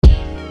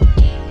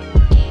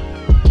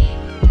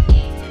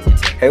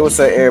Hey, what's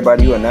up,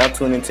 everybody? You are now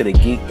tuned into the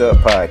Geeked Up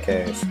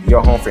Podcast,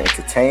 your home for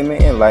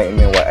entertainment,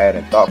 enlightenment, while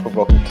adding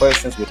thought-provoking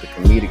questions with a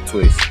comedic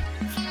twist.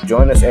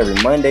 Join us every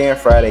Monday and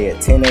Friday at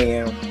 10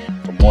 a.m.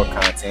 for more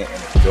content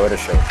and enjoy the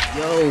show.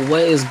 Yo,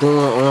 what is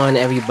going on,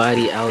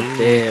 everybody out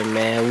there,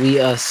 man?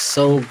 We are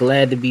so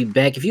glad to be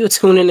back. If you're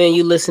tuning in,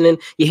 you listening,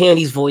 you're hearing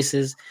these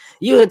voices,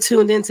 you are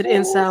tuned into the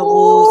Inside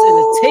Wolves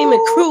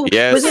Entertainment Crew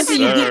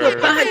presenting your Geeked Up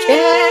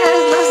Podcast.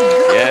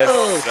 Let's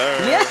go. Yes, sir.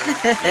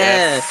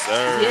 Yes,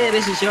 sir. Yeah,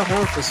 this is your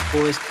home for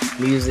sports,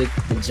 music,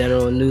 and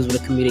general news with a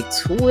comedic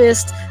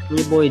twist. I'm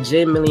your boy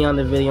Jay Millie on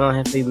the video. I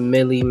have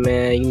Millie,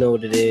 man. You know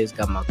what it is.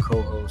 Got my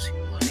co-host.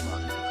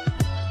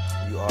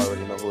 You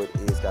already know who it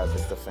is, guys.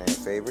 It's the fan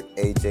favorite,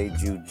 AJ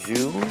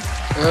Juju.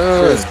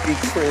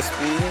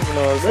 Crispy. You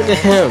know what I'm Look at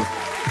him.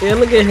 Yeah,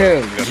 look at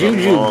him.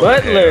 Juju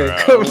Butler.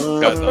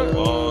 Got the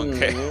long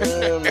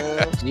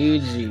hair.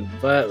 Juju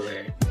Butler.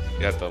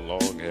 Got the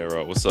long hair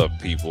up. What's up,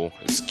 people?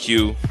 It's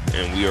Q,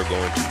 and we are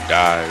going to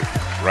dive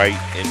right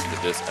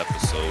into this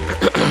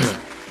episode.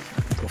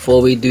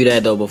 Before we do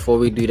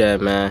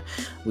that, man,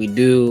 we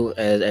do,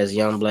 as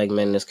young black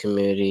men in this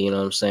community, you know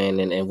what I'm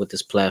saying, and with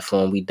this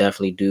platform, we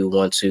definitely do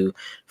want to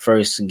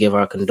first give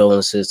our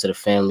condolences to the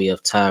family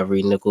of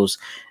TYRE NICHOLS.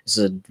 It's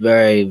a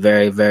very,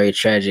 very, very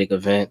tragic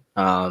event.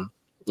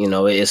 You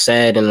know, it's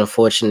sad and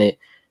unfortunate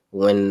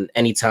when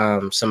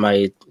anytime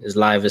somebody's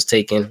life is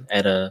taken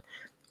at a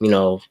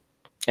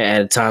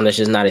time that's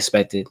just not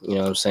expected. You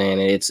know what I'm saying?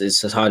 It's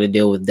just hard to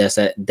deal with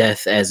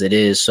death as it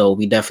is. So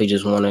we definitely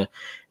just want to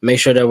make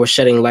sure that we're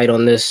shedding light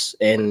on this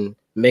and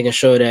making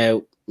sure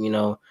that, you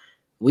know,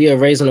 we are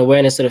raising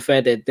awareness to the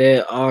fact that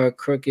there are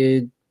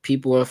crooked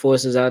people and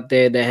forces out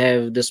there that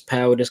have this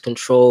power, this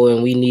control,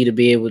 and we need to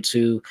be able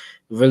to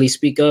really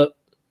speak up,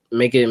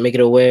 make it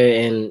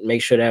aware, and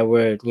make sure that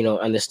we're, you know,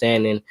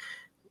 understanding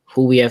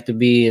who we have to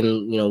be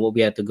and, you know, what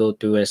we have to go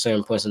through at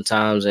certain points in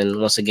times. And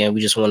once again, we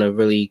just want to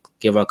really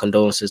give our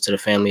condolences to the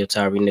family of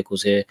TYRE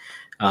NICHOLS here.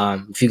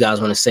 If you guys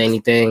want to say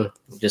anything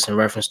just in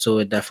reference to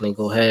it, definitely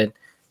go ahead.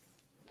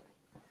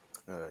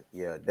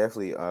 Yeah,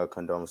 definitely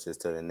condolences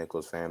to the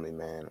NICHOLS family,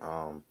 man.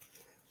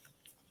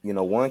 You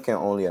know, one can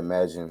only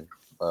imagine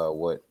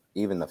what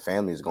even the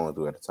family is going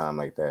through at a time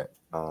like that.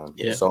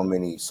 So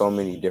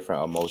many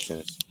different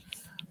emotions,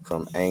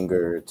 from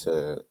anger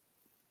to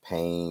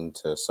pain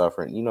to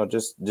suffering, you know,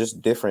 just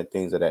different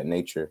things of that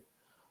nature,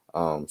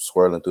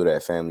 swirling through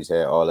that family's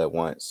head all at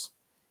once.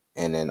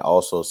 And then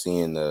also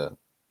seeing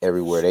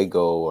everywhere they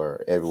go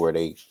or everywhere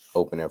they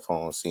open their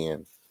phone,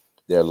 seeing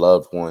their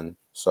loved one.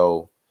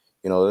 So,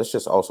 you know, let's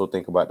just also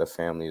think about the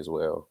family as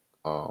well.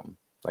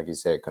 Like you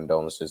said,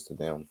 condolences to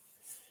them,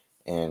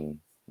 and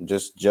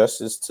just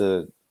justice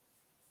to,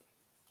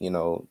 you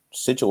know,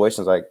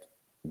 situations like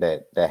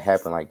that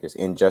happen like this,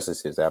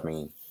 injustices. I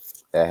mean,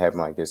 that happen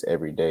like this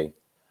every day.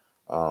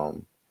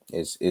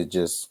 It's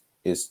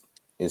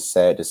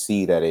sad to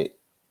see that it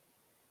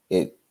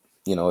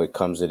you know, it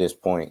comes to this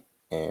point,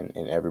 and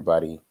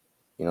everybody,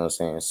 you know what I'm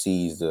saying,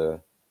 sees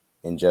the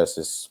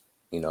injustice,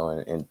 you know,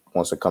 and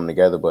wants to come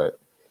together. But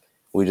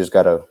we just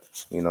gotta,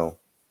 you know,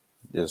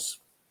 just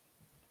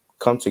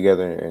come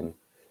together and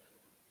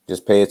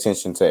just pay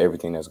attention to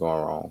everything that's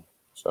going wrong.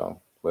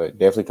 So, but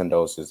definitely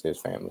condolences to his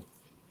family.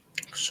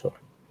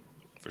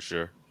 For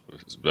sure.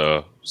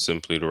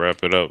 Simply to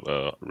wrap it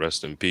up,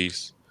 rest in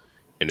peace.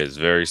 And it's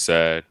very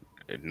sad.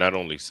 And not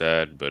only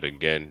sad, but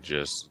again,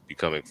 just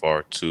becoming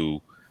far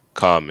too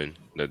common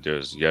that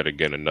there's yet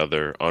again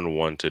another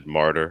unwanted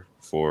martyr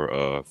for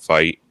a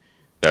fight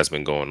that's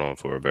been going on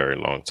for a very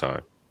long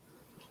time.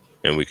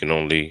 And we can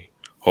only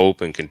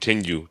hope and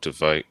continue to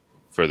fight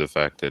for the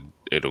fact that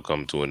it'll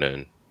come to an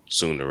end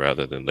sooner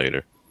rather than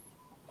later.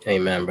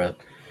 Amen, bro.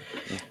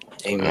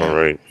 Amen. All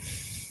right.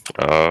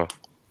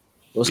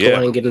 Let's go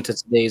ahead and get into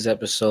today's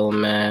episode,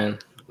 man.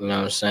 You know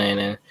what I'm saying?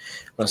 And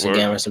once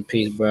again, rest in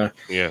peace, bro.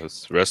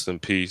 Yes, rest in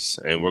peace.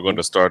 And we're going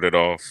to start it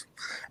off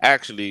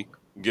actually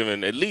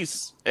giving at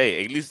least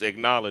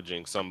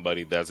acknowledging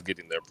somebody that's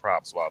getting their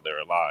props while they're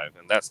alive.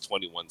 And that's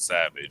 21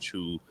 Savage,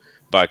 who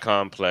by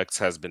Complex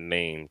has been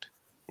named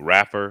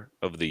Rapper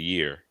of the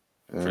Year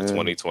for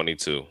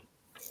 2022.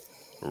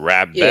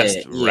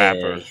 Best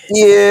rapper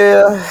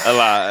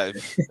alive.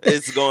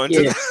 It's going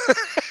to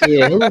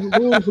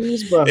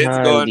who's behind it's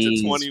going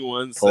these to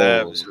 21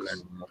 polls, Savage.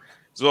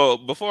 So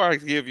before I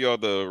give y'all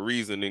the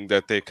reasoning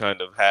that they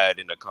kind of had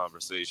in a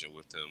conversation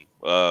with him,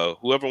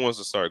 whoever wants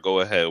to start,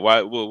 go ahead.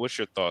 What's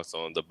your thoughts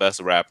on the best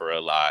rapper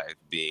alive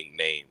being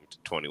named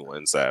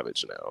 21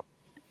 Savage now?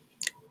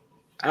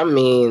 I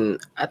mean,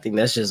 I think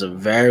that's just a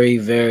very,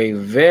 very,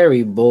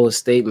 very bold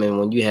statement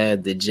when you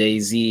had the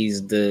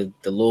Jay-Z's, the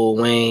Lil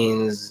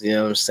Waynes, you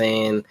know what I'm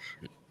saying,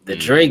 the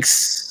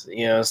Drakes,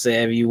 you know what I'm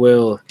saying, if you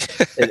will.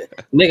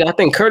 Nigga, I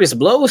think Curtis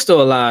Blow is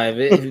still alive.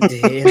 You know what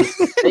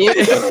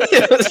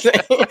I'm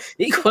saying?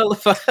 He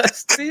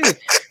qualifies too.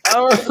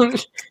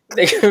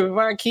 Nigga,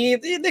 my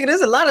kids, nigga,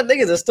 there's a lot of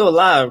niggas that's still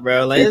alive,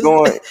 bro. Like,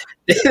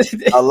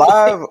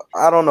 alive,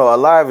 I don't know.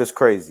 Alive is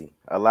crazy.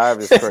 Alive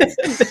is crazy.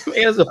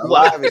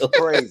 Alive is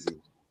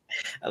crazy.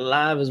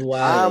 Alive is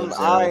wild,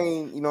 I yo.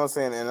 ain't, you know what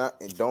I'm saying,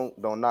 and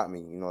don't knock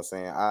me, you know what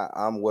I'm saying.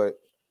 I'm what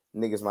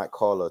niggas might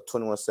call a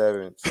 21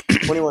 Savage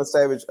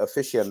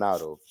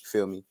aficionado.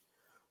 Feel me?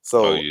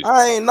 Oh, So you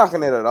I ain't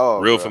knocking it at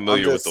all, real bro. I'm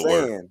familiar with just the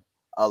word. saying,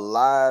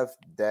 alive,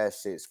 that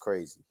shit's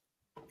crazy.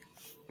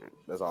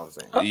 That's all I'm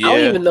saying. I don't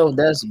Yeah, even know if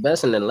that's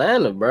best in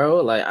Atlanta,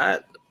 bro. Like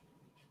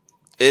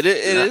it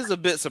nah, is a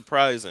bit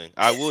surprising.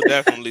 I will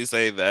definitely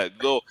say that.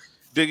 Go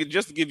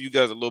just to give you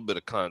guys a little bit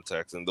of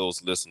context and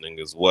those listening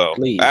as well.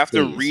 please,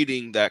 After please.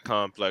 reading that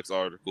complex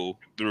article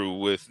through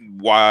with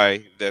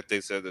why that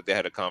they said that they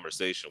had a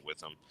conversation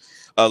with him,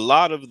 a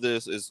lot of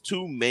this is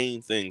two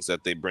main things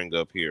that they bring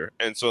up here.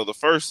 And so the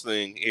first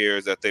thing here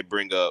is that they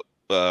bring up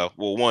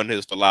well, one,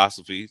 his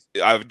philosophy.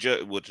 I've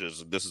just, which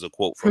is this is a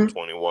quote from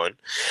 21.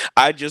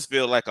 I just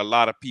feel like a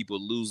lot of people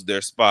lose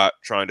their spot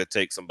trying to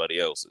take somebody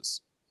else's.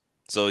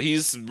 So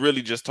he's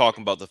really just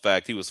talking about the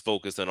fact he was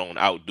focusing on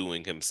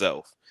outdoing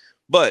himself.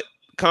 But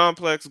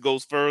Complex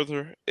goes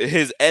further.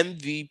 His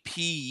MVP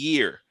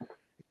year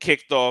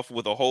kicked off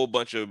with a whole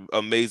bunch of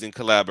amazing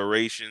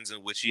collaborations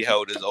in which he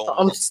held his own I'm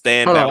hold on.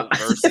 standout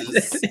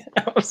verses.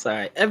 I'm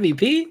sorry.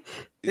 MVP?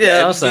 The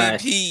Yeah, I'm sorry.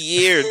 MVP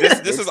year. This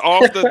They, is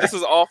off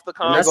the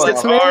Not going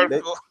six complex off. man? They,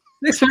 article.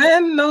 Six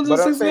man? No to but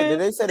I'm six saying, did man?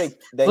 they say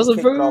they What's kicked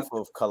off approved?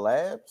 of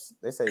collabs?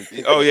 They say they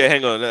kicked Oh it yeah, off.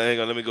 hang on.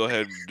 Let me go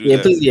ahead and do Yeah,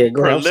 that. please, yeah,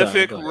 go ahead. I'm sorry.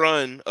 Prolific Go ahead.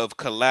 run of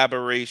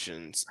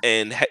collaborations,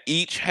 and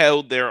each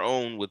held their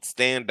own with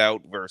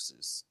standout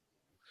verses.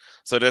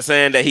 So they're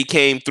saying that he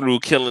came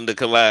through killing the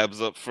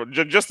collabs up for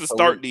just to So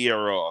start we the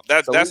year off.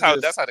 so we That's just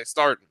how they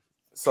start.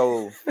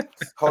 so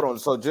hold on.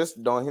 So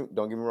just don't get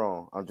me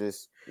wrong. I'm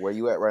just where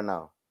you at right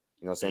now.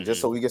 You know what I'm saying?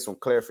 Just so Hmm. we get some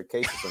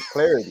clarification, some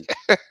clarity.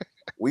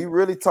 We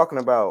really talking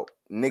about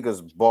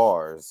niggas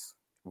bars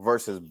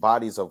versus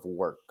bodies of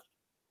work.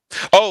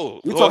 Oh,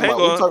 We well, talking hang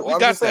about we on. talk. We I'm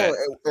just got saying,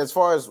 that. as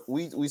far as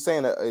we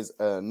saying that is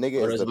a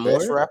nigga Oh, is there's the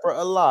best more? rapper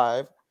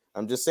alive.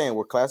 I'm just saying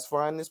we're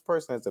classifying this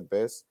person as the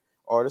best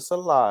artist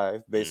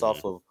alive based Hmm.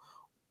 off of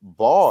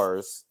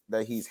bars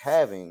that he's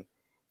having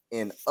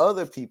in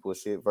other people's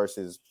shit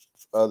versus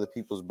other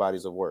people's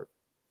bodies of work.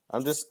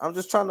 I'm just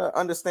trying to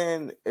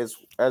understand as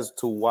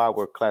to why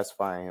we're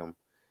classifying him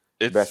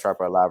best It's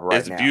rapper alive right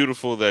it's now.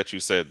 beautiful that you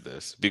said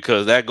this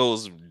because that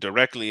goes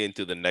directly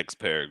into the next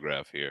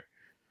paragraph here,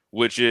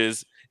 which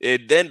is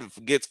it then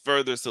gets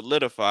further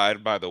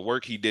solidified by the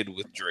work he did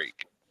with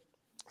Drake.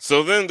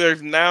 So then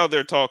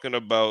they're talking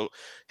about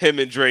him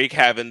and Drake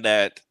having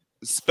that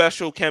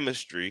special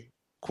chemistry,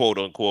 quote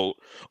unquote,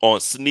 on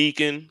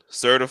Sneaking,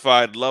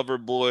 Certified Lover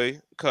Boy,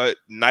 Cut,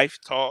 Knife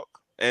Talk,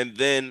 and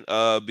then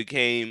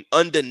became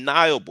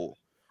undeniable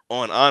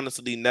on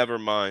Honestly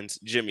Nevermind's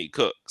Jimmy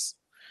Cooks,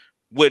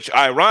 which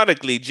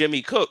ironically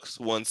Jimmy Cooks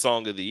won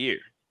Song of the Year.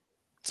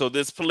 So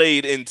this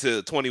played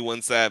into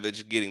 21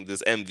 Savage getting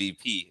this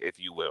MVP, if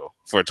you will,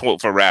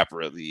 for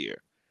Rapper of the Year.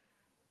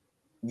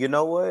 You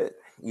know what?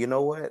 You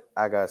know what?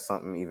 I got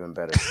something even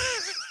better.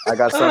 I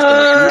got something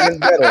even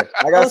better.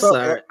 I'm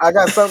sorry. I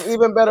got something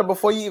even better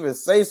before you even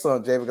say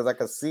something, Jay, because I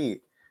can see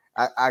it.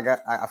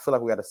 I feel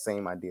like we got the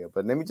same idea.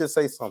 But let me just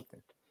say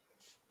something.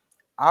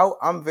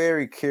 I'm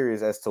very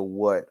curious as to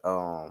what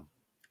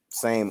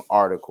same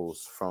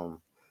articles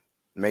from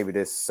maybe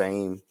this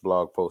same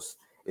blog post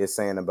is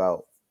saying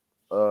about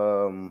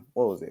what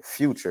was it?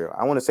 Future.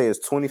 I want to say it's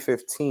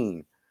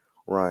 2015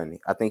 run.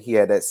 I think he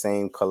had that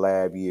same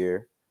collab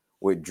year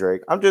with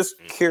Drake. I'm just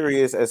Mhm.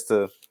 curious as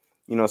to,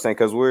 you know what I'm saying,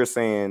 because we're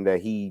saying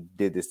that he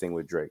did this thing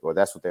with Drake, or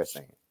that's what they're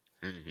saying.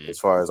 Mhm. As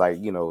far as like,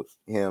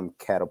 him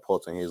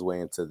catapulting his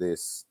way into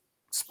this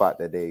spot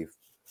that they've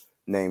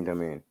named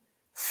him in.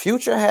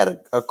 Future had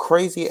a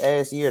crazy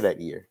ass year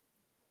that year,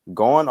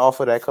 going off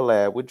of that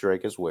collab with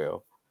Drake as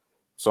well.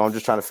 So I'm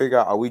just trying to figure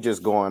out, are we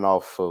just going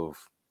off of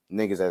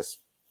niggas that's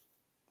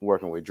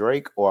working with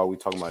Drake, or are we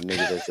talking about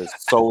niggas that's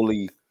just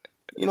solely,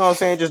 you know what I'm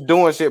saying, just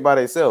doing shit by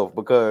themselves?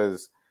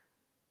 Because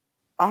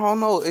I don't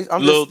know.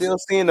 I'm just Little, still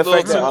seeing the little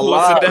fact that too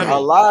alive, coincidental.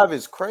 alive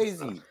is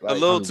crazy. A Like,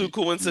 little I'm too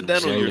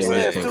coincidental. You're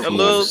genuinely yeah, it's saying too a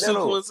little confused. too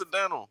coincidental.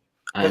 coincidental.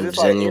 Because I'm it's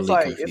genuinely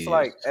like it's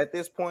like confused. at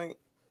this point,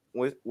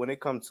 when it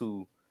comes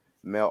to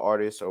male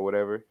artists or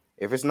whatever,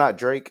 if it's not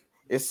Drake,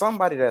 it's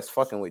somebody that's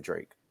fucking with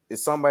Drake.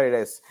 It's somebody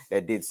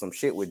that did some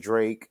shit with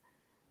Drake,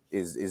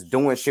 is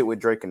doing shit with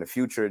Drake in the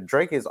future.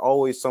 Drake is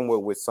always somewhere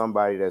with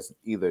somebody that's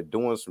either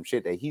doing some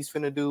shit that he's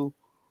finna do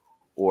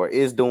or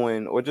is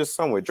doing or just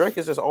somewhere. Drake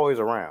is just always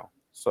around.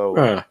 So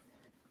Bro,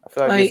 I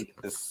feel like like,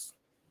 he's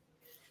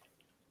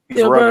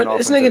yo, bro, rubbing off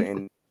into the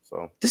end.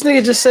 So this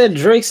nigga just said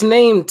Drake's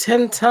name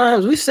 10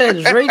 times. We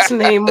said Drake's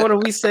name more than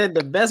we said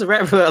the best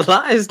rapper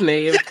alive's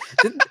name.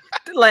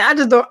 Like, I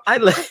just don't,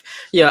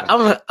 yo,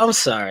 I'm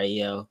sorry,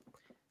 yo.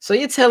 So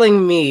you're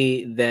telling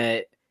me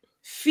that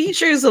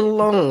features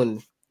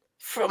alone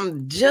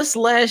from just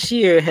last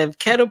year have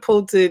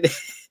catapulted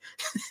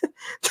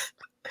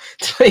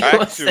 21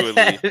 Actually,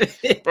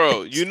 Savage?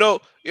 bro, yo,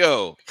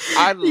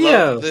 I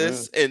love Yo,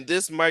 this, and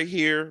this right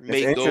here it's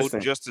may go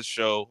interesting. just to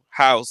show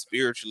how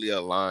spiritually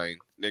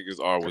aligned niggas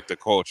are with the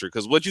culture.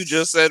 Because what you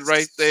just said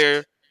right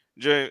there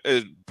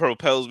it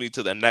propels me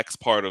to the next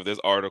part of this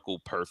article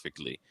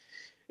perfectly.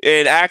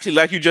 And actually,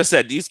 like you just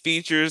said, these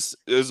features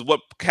is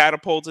what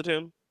catapulted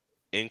him.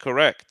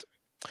 Incorrect.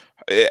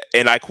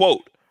 And I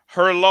quote,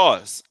 her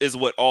loss is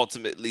what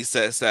ultimately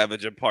set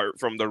Savage apart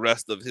from the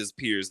rest of his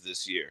peers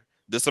this year.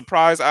 The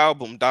surprise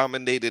album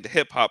dominated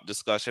hip hop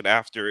discussion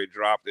after it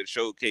dropped and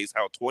showcased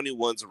how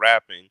 21's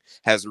rapping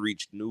has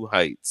reached new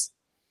heights.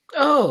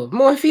 Oh,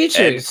 more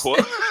features. So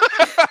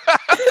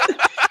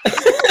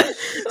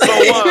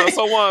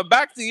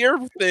back to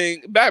your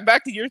thing,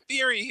 back to your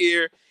theory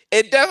here.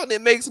 It definitely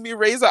makes me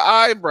raise an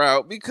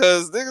eyebrow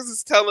because niggas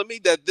is telling me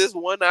that this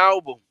one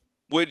album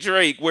with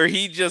Drake, where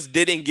he just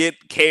didn't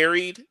get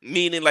carried,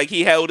 meaning like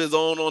he held his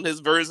own on his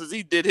verses,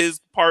 he did his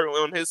part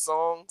on his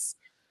songs,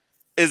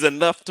 is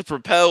enough to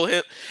propel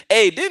him.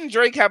 Hey, didn't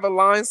Drake have a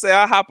line say,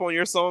 "I hop on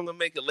your song and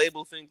make a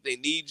label think they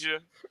need you"?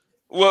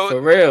 Well,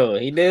 for real,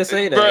 he did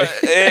say that. Bro,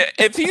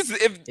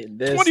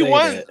 if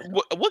 21,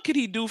 what could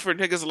he do for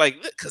niggas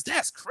like this? Because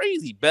that's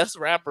crazy. Best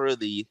rapper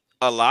of the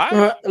alive.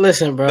 Bro,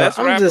 listen, bro. Best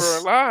rapper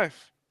alive.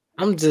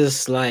 I'm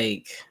just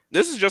like,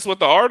 this is just what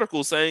the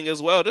article's saying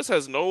as well. This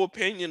has no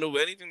opinion of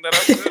anything that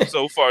I've said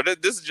so far.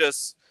 This is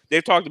just,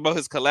 they've talked about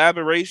his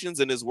collaborations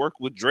and his work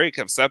with Drake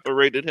have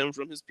separated him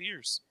from his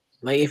peers.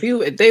 Like if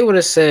they would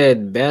have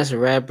said best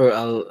rapper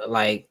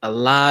like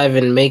alive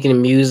and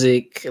making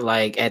music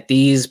like at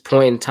these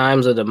point in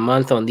times of the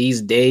month on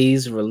these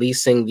days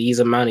releasing these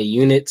amount of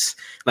units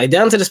like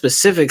down to the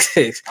specifics,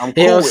 you know what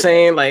I'm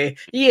saying? Like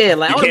yeah,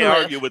 like you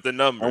can't argue with the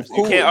numbers.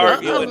 You can't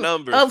argue with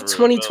numbers of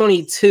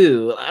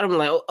 2022. I'm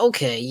like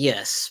okay,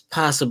 yes,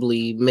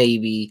 possibly,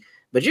 maybe,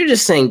 but you're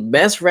just saying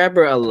best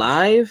rapper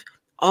alive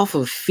off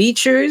of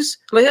features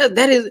like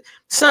that is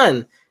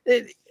son.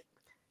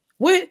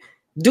 What?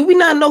 Do we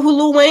not know who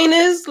Lil Wayne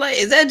is? Like,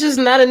 is that just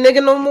not a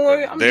nigga no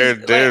more?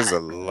 There's a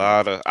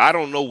lot of, I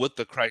don't know what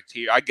the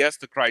criteria. I guess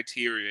the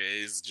criteria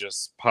is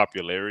just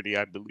popularity.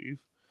 I believe.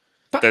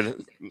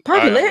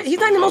 Popularity. He's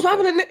not the most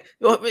popular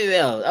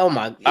nigga. Oh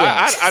my.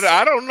 Yeah.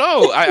 I don't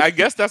know. I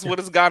guess that's what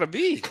it's got to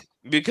be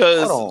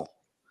because. Hold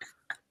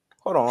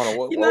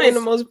on. He's not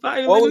the most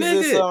popular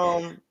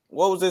nigga.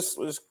 What was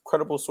this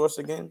credible source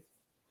again?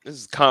 This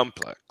is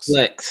Complex.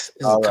 This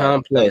is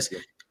Complex.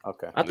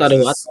 Okay. I thought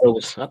it was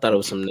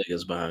some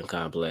niggas behind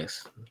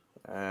Complex.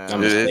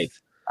 I'm mistaken.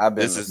 I've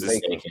been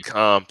mistaken.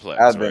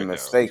 Complex. I've been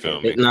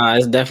mistaken. Nah,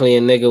 it's definitely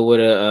a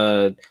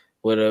nigga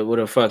with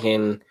a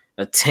fucking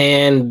a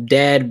tan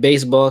dad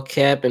baseball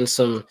cap and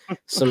some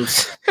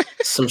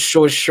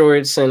short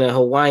shorts and a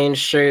Hawaiian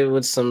shirt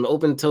with some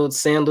open-toed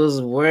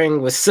sandals,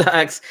 wearing with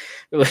socks,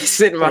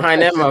 sitting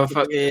behind that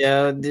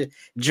motherfucker,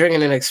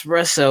 drinking an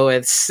espresso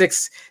at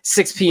 6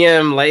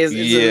 p.m. Like it's a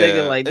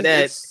nigga like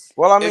that.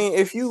 Well, I mean,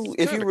 if you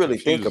really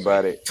think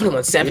about it,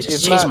 21 Savage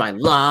has changed my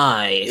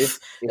life.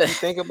 If you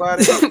think about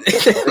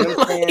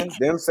it,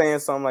 them saying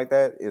something like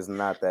that is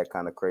not that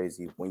kind of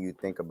crazy when you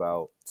think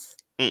about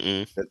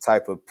the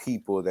type of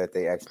people that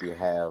they actually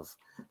have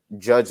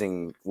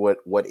judging what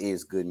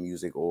is good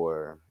music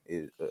or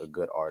is a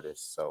good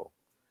artist. So,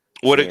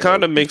 what it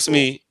kind of makes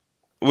me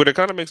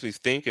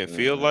think and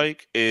feel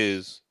like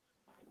is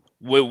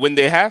when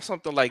they have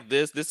something like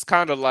this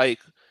kind of like.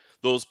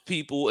 Those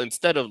people,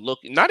 instead of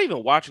not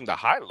even watching the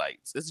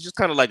highlights, it's just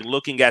kind of like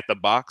looking at the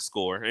box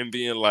score and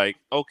being like,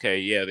 okay,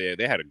 yeah,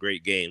 they had a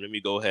great game. Let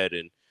me go ahead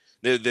and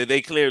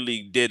they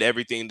clearly did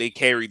everything. They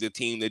carried the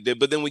team they did.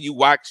 But then when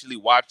you actually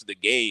watch the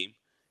game,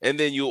 and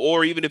then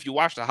or even if you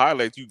watch the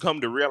highlights, you come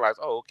to realize,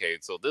 oh, okay,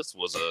 so this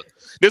was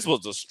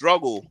a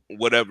struggle,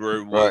 whatever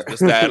it was the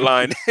stat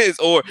line is,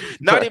 or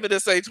not even to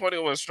say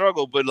 21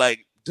 struggle, but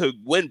like to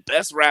win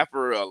best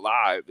rapper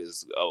alive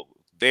is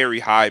very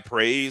high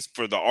praise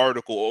for the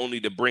article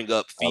only to bring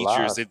up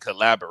features and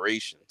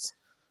collaborations.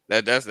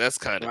 That's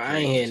kind of crazy. I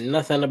ain't hear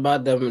nothing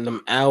about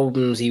them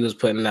albums he was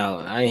putting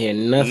out. I ain't hear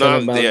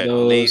nothing about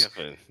those.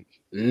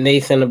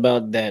 Nathan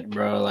about that,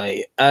 bro.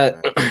 Like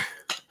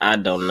I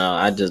don't know.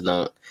 I just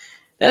don't.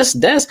 That's.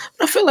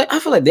 I feel like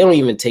they don't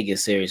even take it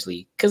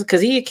seriously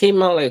because he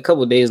came out like a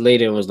couple days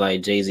later and was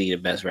like Jay-Z the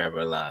best rapper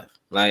alive.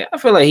 Like I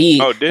feel like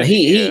he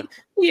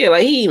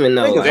even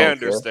knows. They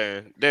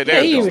understand.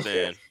 They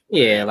understand.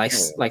 Yeah, like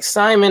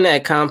Simon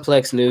at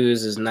Complex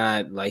News is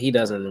not like he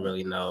doesn't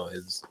really know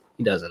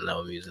he doesn't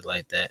know music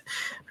like that.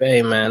 But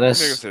hey man,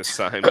 that's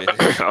Simon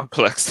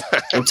Complex.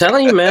 I'm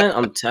telling you, man.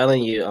 I'm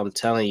telling you. That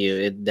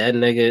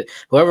nigga,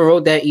 whoever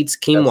wrote that eats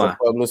quinoa.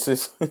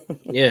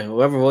 Yeah,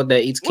 whoever wrote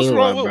that eats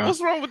quinoa, bro.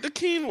 What's wrong with the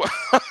quinoa?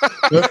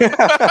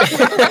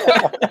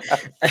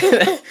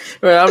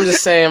 Bro, I'm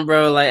just saying,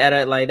 bro. Like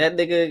that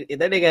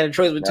nigga had a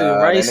choice between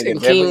rice and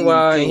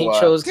quinoa, and he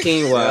chose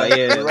quinoa.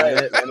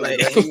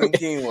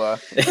 Quinoa.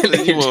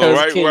 You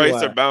want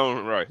rice or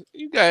bound rice?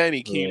 You got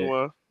any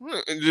quinoa?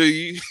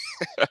 Yeah.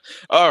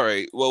 All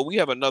right. Well, we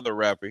have another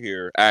rapper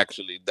here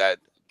actually that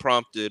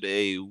prompted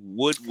a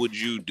 "What would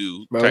you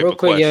do?" Bro, type real of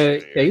quick,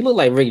 question. yeah, you look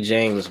like Rick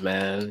James,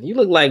 man. You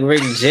look like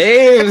Rick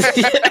James.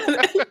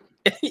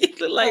 You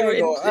look like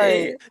Rick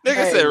James.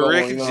 Nigga said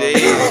Rick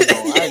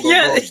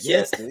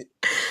James.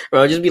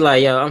 bro. Just be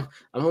like, yo,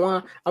 I'm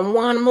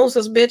Juan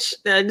Moses, bitch.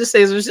 Just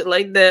say some shit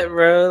like that,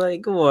 bro.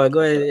 Like, come on,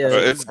 go ahead. I Yeah.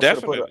 should have. It's I should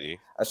have put. definitely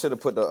I should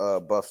have put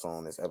the buffs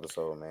on this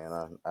episode,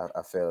 man.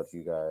 I failed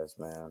you guys,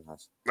 man.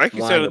 like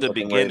you said Why? at Should have the put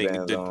them Ray beginning,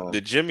 Bans on.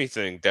 the Jimmy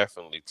thing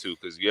definitely too,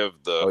 because you have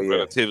the Oh yeah,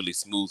 relatively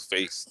smooth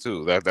face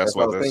too. That's that's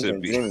what why I was that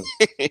should thinking, be.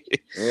 Jimmy.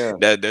 Yeah.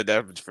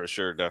 that for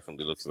sure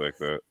definitely looks like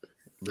that.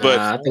 But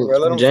Nah, I Hey, think bro,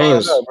 let them find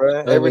James. out, bro.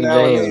 That Every Rick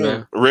now and James, then, man. you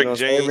know Rick what I'm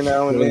saying? Every James,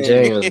 now and Rick then,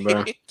 James,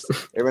 bro.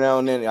 every now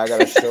and then, I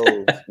gotta show.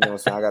 You know what I'm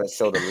saying? I gotta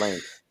show the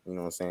length. You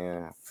know what I'm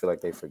saying? I feel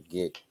like they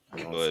forget.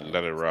 You know what I'm but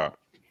let saying? it So rock.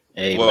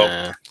 Hey, Well,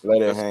 man,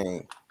 let it let's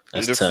hang.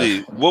 that's let's see.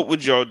 tough. What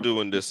would y'all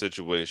do in this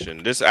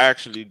situation? This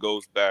actually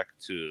goes back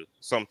to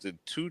something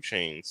Two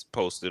Chains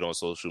posted on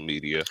social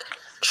media.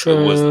 It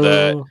was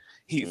that True.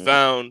 he Mm.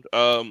 found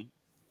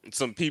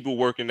some people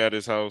working at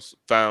his house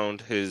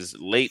found his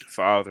late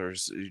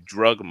father's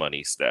drug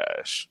money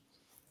stash.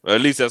 Or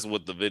at least that's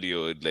what the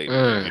video had labeled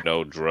it,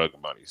 Mm, drug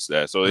money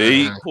stash. So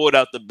he mm, pulled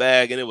out the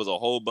bag and it was a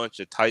whole bunch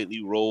of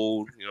tightly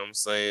rolled, what I'm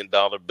saying,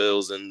 dollar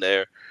bills in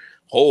there,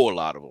 whole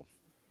lot of them.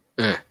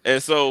 mm.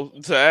 And so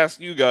to ask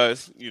you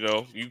guys,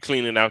 you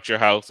cleaning out your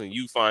house and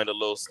you find a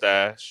little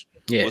stash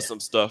Yeah. with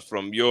some stuff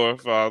from your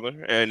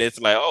father, and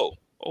it's like, oh,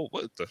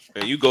 what the?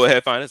 And you go ahead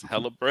and find this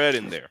hella bread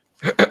in there.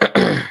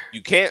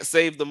 You can't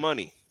save the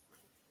money.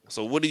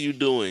 So what are you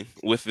doing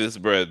with this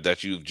bread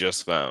that you've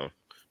just found?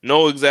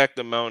 No exact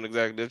amount,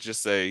 exactly. Let's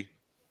just say,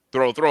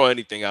 throw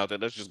anything out there.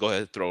 Let's just go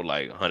ahead and throw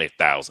like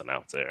 100,000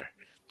 out there.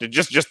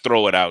 Just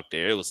throw it out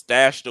there. It was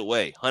stashed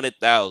away,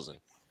 100,000,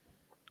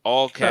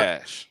 all Uh,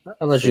 cash.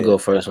 I'll let you Shit. go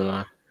first,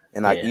 man.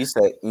 And Yeah.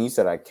 you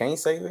said I can't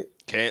save it,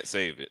 Can't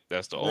save it.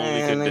 That's the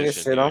only man. Nigga,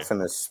 condition shit. I'm here.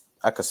 finna.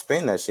 I could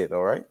spend that shit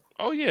though, right?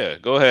 Oh yeah,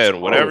 go ahead. Oh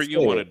Whatever you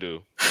want to shit.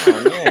 do. Oh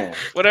man.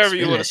 Whatever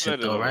you Spend want to that shit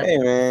spend it though, on. right? Hey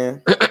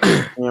man.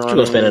 You know What what you I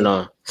gonna spend it mean?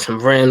 on? Some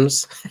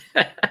rims.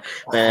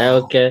 Man,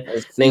 okay.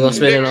 Let's Then you gonna see.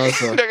 spend it on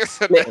some. Nigga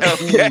said the Then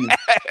Let's see.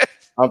 Hellcat.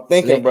 I'm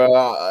thinking, they bro.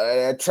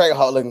 That track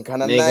hawk looking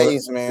kind of gonna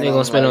nice, man. they gonna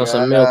I'm spend like, on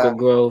some milk or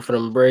grow for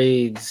them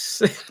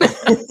braids.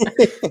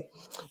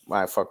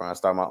 might fuck around,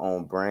 start my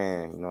own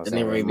brand. You know what I'm Then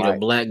they saying? ready It to be the might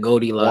black Juan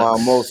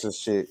Goldilocks. Moses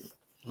shit.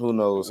 Who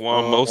knows?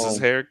 Juan Moses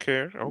hair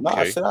care. Nah,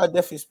 Okay. shit. I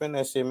definitely spend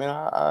that shit, man.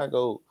 I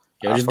go.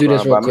 Yo, I just fuck do around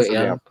this and real buy me quick, some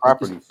damn y'all.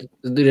 properties.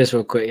 Just do this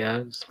real quick,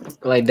 y'all. Just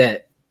like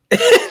that.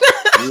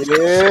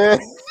 Yeah.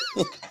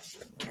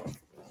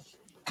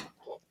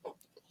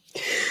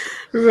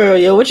 Bro,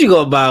 yo, what you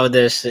gonna buy with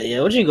that shit?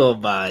 Yo, what you gonna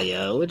buy,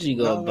 yo? What you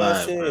gonna No man,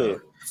 buy, bro?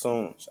 shit.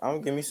 I'm gonna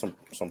give me some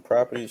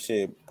property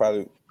shit.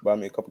 Probably buy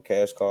me a couple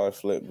cash cards,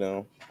 flip them. You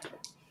know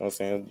what I'm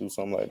saying? Do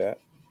something like that.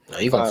 Oh,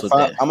 you gonna flip I'm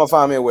that? gonna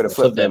find me a way to Flip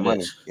flip that that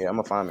money. bitch. Yeah, I'm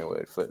gonna find me a way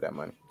to flip that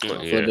money. You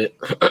gonna flip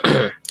Yeah.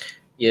 it?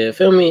 Yeah,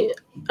 feel me?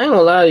 I ain't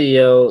gonna lie to you,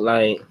 yo.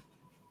 Like,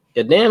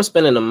 you're damn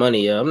spending the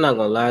money, yo. I'm not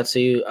gonna lie to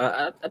you.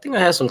 I think I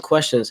had some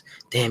questions.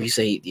 Damn, you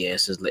say, yeah,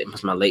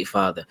 it's my late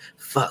father.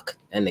 Fuck,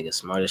 that nigga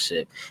smart as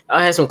shit.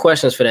 I had some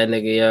questions for that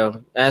nigga,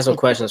 yo. I had some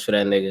questions for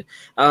that nigga.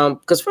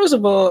 Cause first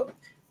of all,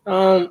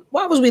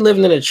 why was we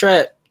living in a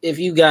trap if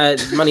you got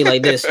money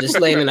like this just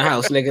laying in the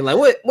house, nigga? Like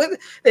what?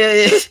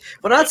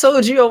 When I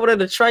told you over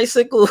the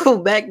tricycle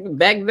back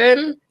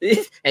then,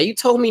 and you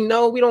told me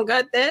no, we don't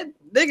got that.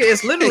 Nigga,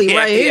 it's literally Yeah,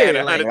 right he had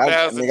here. a Like, hundred Nigga,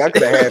 thousand. I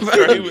could have had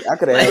Bro, 50. I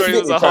could have had like, he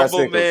was 50 a humble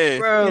tricycles. man.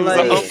 bro, He was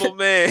a like, humble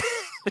man.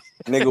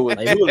 Nigga was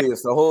like,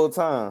 Julius the whole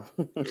time.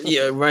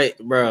 yeah, right,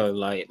 bro.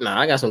 Like, nah,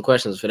 I got some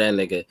questions for that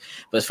nigga.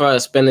 But as far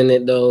as spending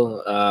it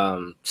though,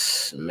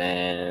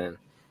 man,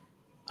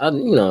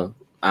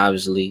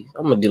 obviously,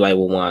 I'm gonna do like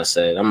what Juan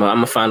said. I'm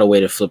gonna find a way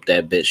to flip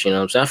that bitch. You know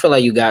what I'm saying? I feel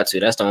like you got to.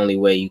 That's the only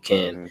way you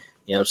can. Mhm.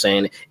 You know what I'm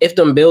saying? If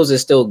them bills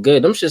is still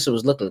good, them shits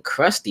was looking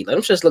crusty. Like,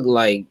 them shits look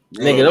like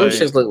Bro, nigga. Them like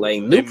shits look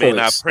like they may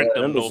not Newports, print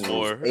Them them no bitches was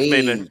more.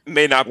 May not, aged.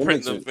 may not Them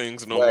print them bitches,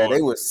 things no boy, more.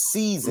 they was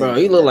seasoned bro.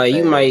 You in look that like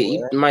bag,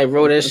 you might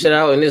roll that shit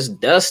out and there's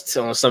dust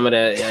on some of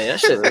that. Yeah, that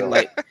shit look boy.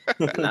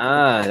 like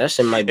nah. That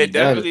shit might be It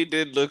done. definitely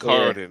did look Yeah,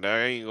 hard, and I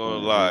ain't gonna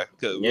hmm lie.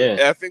 'Cause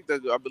yeah.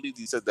 I believe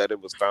he said that it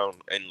was found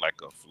in like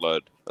a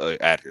flood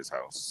at his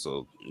house.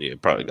 So yeah,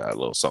 probably got a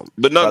little something.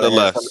 But Probably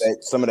had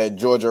nonetheless, some of that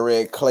Georgia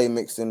red clay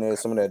mixed in there,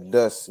 some of that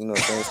dust. You know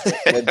what I'm saying?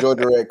 That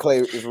Georgia red clay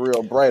is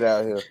real bright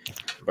out here.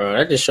 Bro,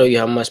 that just show you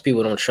how much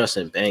people don't trust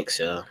in banks,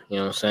 yo. You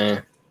know what I'm saying?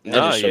 That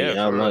nah, just show yeah, you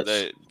how for real, much.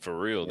 for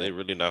real, Yeah. they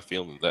really not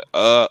feeling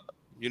that.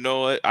 You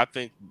know what? I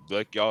think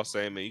like y'all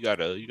saying, man, you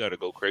gotta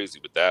go crazy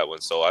with that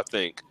one. So I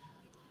think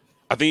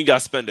you got to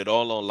spend it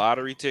all on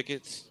lottery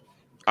tickets.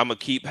 I'm gonna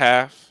keep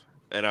half,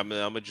 and I'm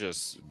gonna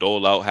just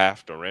dole out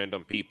half to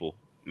random people.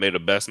 May the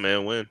best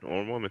man win,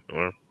 or woman,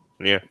 or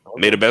yeah,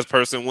 may the Okay. best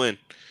person win.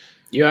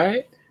 You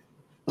alright?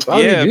 Why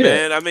would you Yeah, do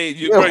that? man. I mean,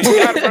 Yeah. you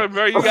got it,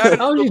 bro. You got it,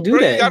 How would you do bro.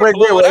 You that? got You to break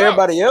bread blow with it out.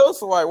 everybody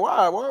else? Why?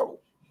 Why?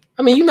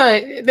 I mean, you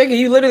not nigga.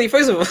 You literally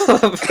first of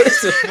all,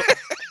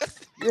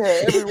 You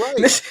had every right.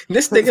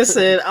 this nigga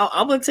said,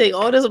 I'm gonna take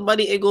all this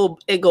money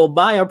and go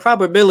buy a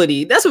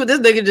probability. That's what this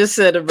nigga just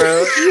said,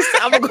 bro. He said,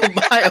 I'm gonna go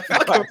buy a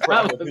fucking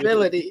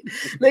probability.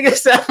 Nigga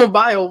said, I'm gonna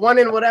buy a 1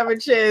 in whatever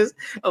chance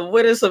of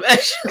winning some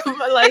extra.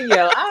 Like,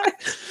 yo,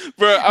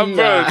 Bro,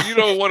 nah. you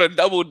don't want to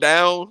double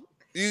down.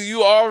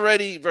 You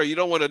already, bro. You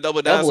don't want to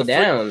double down. Double It's a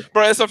free, down.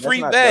 bro. It's a That's free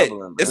not bet.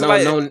 doubling, bro. It's No,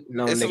 like it's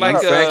nigga, you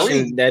like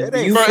fraction that It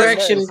ain't you bro. free.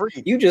 fraction. Nothing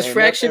free. You just Ain't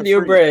fractioned nothing your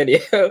free. bread,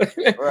 yo.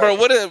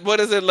 Right. What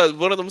is it like?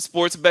 One of them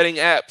sports betting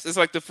apps. It's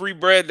like the free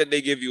bread that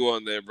they give you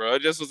on there, bro. I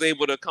just was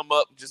able to come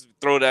up, just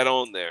throw that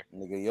on there.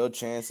 Nigga, your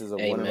chances of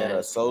Hey winning that man,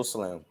 are so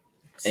slim.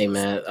 hey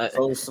man.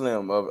 So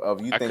slim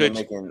of you I thinking could,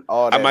 making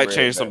all I that might bread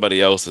change back. somebody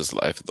else's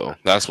life though.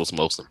 That's what's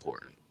most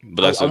important.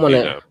 But I, let's I just be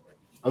wanna that.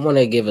 I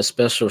wanna give a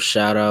special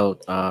shout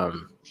out.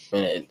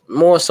 And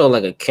more so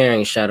like a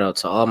caring shout out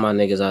to all my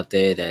niggas out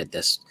there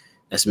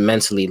that's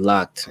mentally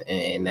locked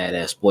in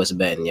that sports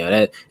betting, yo.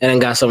 That done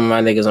got some of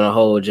my niggas on a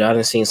hold, yo. I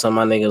done seen some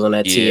of my niggas on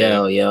that Yeah,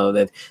 TL, yo.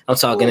 That I'm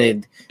talking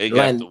it it got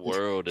like, the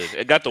world.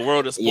 It got the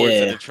world of sports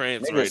in yeah, a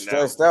trance Niggas right now.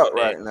 stressed out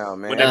right now,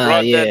 When they man.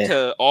 brought that yeah.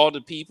 to all the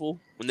people,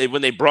 when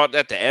they brought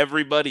that to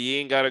everybody, you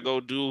ain't gotta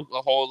go do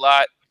a whole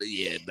lot.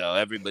 Yeah, no,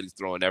 everybody's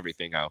throwing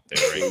everything out there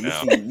Yeah, right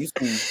now.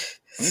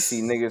 you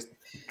see niggas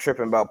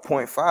tripping about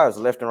 .5s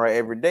left and right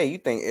every day. You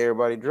think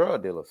everybody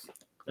drug dealers?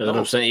 That's what I'm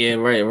No, saying. Yeah,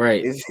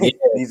 right. it's, Yeah,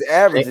 these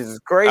averages is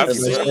I've crazy,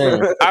 that's what I'm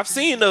bro.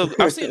 seen saying.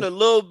 I've seen a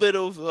little bit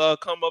of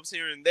come ups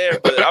here and there,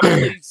 but I've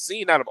only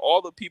seen out of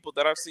all the people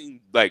that I've seen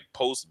like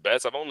post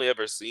bets, I've only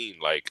ever seen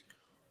like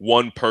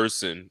one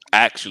person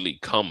actually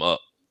come up.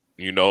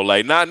 You know,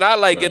 like not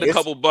like get a Right.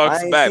 couple I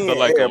bucks ain't back, but seeing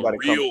like a everybody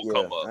come. real Yeah,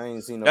 come up. I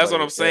ain't seen That's nobody.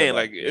 what I'm saying.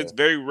 Everybody. Like Yeah, it's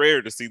very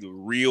rare to see the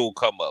real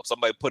come up.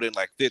 Somebody put in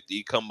like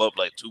 50, come up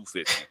like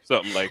 250,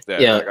 something like that.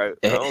 Yeah, Like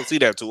I don't see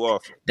that too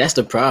often. that's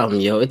the problem,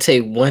 yo. It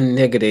take one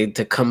nigga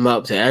to come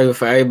up for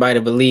everybody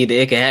to believe that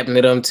it can happen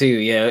to them too,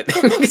 yeah.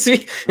 It's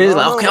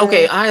like,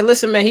 okay, man. all right,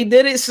 listen, man, he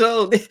did it.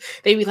 So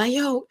they be like,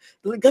 yo,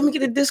 let me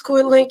get the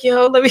Discord link,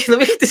 yo. Let me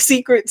get the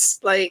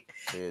secrets. Like,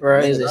 Shit,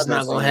 bro, niggas it's I've been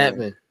not gonna seeing.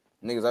 happen.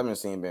 Niggas I've been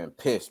seeing been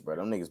pissed, bro.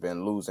 Them niggas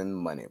been losing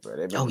money, bro.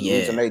 They Oh been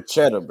losing yeah, their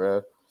cheddar, bro.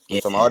 I'm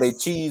talking yeah. all their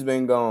cheese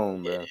been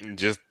gone, bro.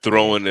 Just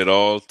throwing it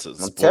all to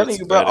I'm telling sports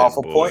you, bro, off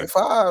betting, of boy.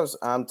 .5s.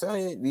 I'm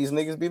telling you, these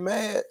niggas be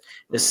mad.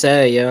 It's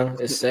sad, yo.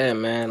 It's sad,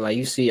 man. Like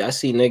I see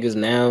niggas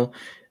now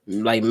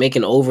like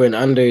making over and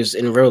unders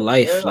in real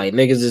life. Yeah, Like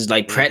niggas is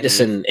like Hmm.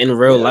 practicing in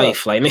real yeah,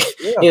 life. Like yeah.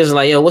 niggas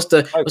like, yo, Like what's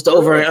the for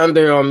over and real.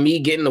 under on me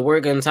getting to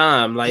work in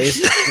time? Like it's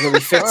gonna be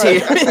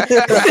Right.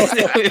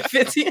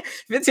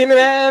 15 and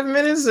a half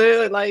minutes.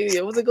 Like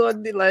what's it gonna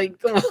be? Like,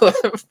 come on.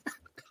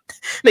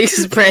 Niggas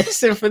is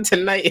practicing for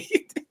tonight.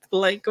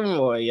 Like, come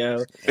on,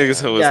 yo.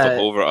 Niggas Man, who You is the got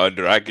over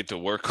under. I get to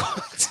work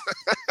on.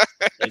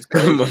 it's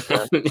come crazy, on,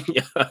 man.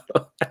 yo.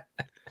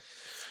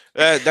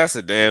 That's a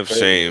It's damn crazy.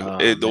 shame. Oh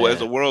As the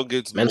man. world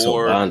gets Mental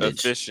more bondage.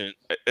 efficient,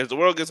 as the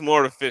world gets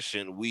more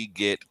efficient, we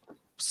get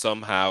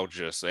somehow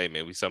just, hey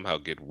man, we somehow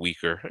get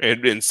weaker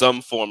in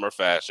some form or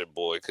fashion,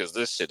 boy. Because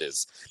this shit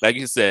is, like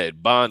you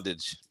said,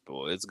 bondage,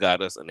 boy. It's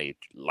got us in a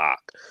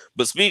lock.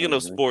 But speaking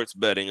of Mhm. sports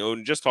betting,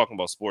 and just talking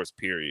about sports,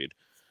 period,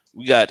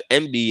 we got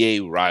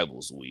NBA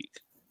Rivals Week.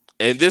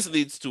 And this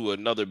leads to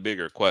another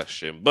bigger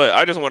question, but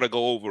I just want to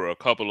go over a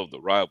couple of the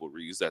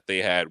rivalries that they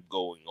had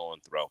going on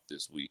throughout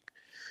this week.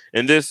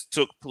 And this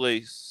took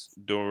place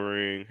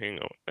during, hang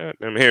on,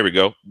 here we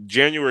go,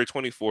 January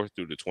 24th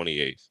through the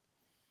 28th.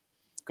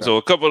 Okay. So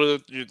a couple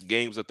of the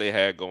games that they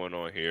had going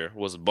on here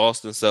was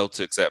Boston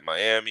Celtics at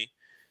Miami.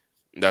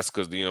 That's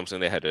because, you know what I'm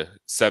saying, they had a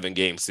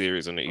 7-game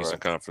series in the Eastern Right.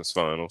 Conference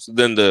Finals.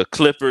 Then the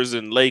Clippers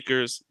and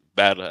Lakers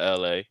battle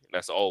LA.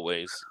 That's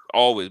always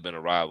been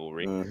a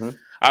rivalry. Mm-hmm.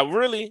 I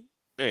really,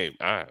 hey,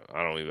 I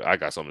don't even, I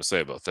got something to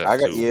say about that I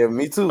got too. yeah,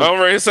 me too. I'm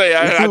ready to say Me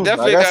I too. I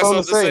definitely got got something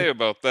something to to say. say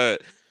about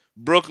that.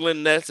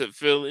 Brooklyn Nets at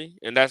Philly,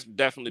 and that's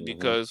definitely Mm-hmm.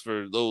 because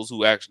for those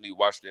who actually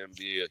watch the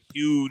NBA, a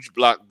huge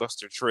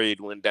blockbuster trade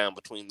went down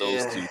between those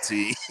Yeah. two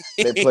teams.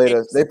 They played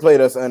us. They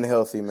played us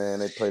unhealthy, man.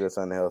 They played us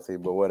unhealthy,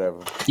 but whatever.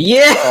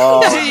 Yeah.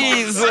 Oh my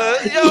Jesus,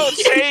 god. yo,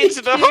 change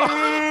the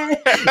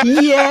Yeah.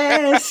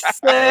 Yes.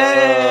 Oh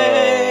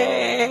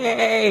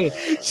Hey. Come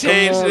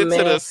changed on, it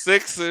to the man.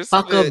 Sixers.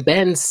 Fuck a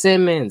Ben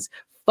Simmons.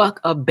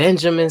 Fuck a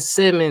Benjamin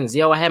Simmons.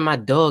 Yo, I had my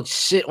dog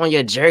shit on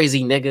your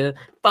jersey, nigga.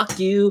 Fuck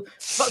you.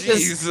 Fuck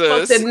this.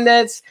 Fuck the Jesus.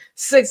 Nets.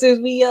 Sixers,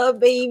 we up,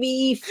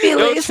 baby.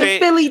 Philly. Yo, It's a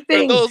change Philly for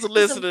thing. those It's a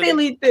listening.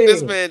 Philly This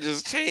thing. man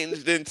just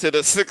changed into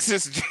the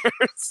Sixers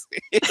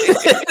jersey.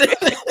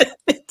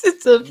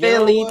 It's a You know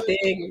Philly what?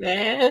 thing,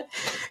 man.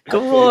 I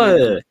Come can't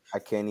even. on. I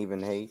can't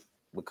even hate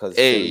because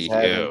Hey,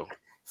 yo.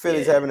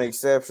 Philly's Yeah. having an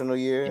exceptional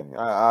year.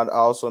 I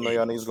also know Yeah.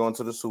 y'all niggas going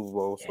to the Super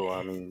Bowl, so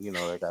I mean, you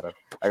know, I gotta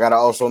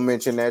also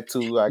mention that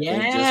too. I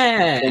can't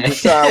Yeah.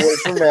 just shy away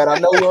from that. I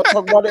know we don't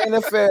talk about the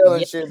NFL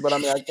and Yeah. shit, but I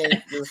mean, I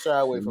can't just shy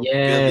away from it.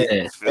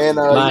 Yeah. Philly And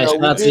really you Nice. know,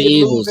 Shout we out to the did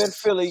lose that Eagles.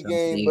 Philly Shout out to the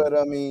game, Eagles. but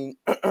I mean,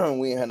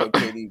 we ain't had no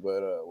KD,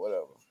 but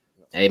whatever.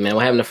 Hey man,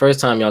 what happened the first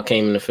time y'all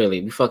came into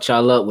Philly? We fucked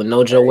y'all up with no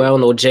Hey, Joel,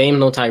 no James,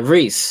 no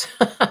Tyrese.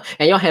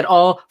 And y'all had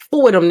all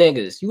 4 of them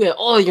niggas. You had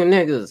all your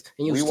niggas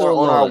and you we weren't still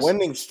on our lost.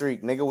 winning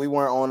streak, nigga. We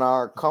weren't on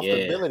our Yeah.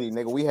 comfortability,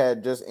 nigga.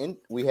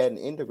 We hadn't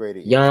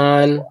integrated yet.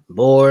 Jan,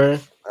 Boer.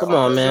 Come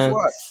on, Okay, just man.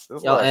 watch,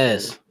 just Y'all watch, nigga.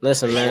 ass.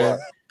 Listen, Just man. watch.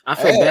 I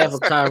feel bad for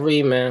Ass.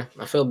 Kyrie, man.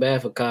 I feel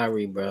bad for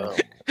Kyrie, bro.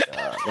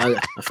 Oh my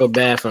god. I feel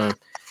bad for him.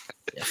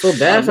 I feel I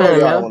bad for know him,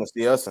 y'all don't man. want to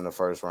see us in the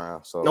first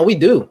round. So No, we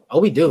do. Oh,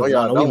 we do. no, No,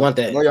 y'all no, we don't. want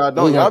that. No, y'all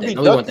No, we don't. want Y'all that. be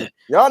No, we want ducking. that.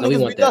 Y'all No, we niggas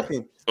be want that.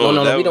 ducking. No, Oh,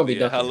 no, no, that we would don't be be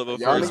a hell ducking. of a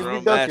Y'all first niggas be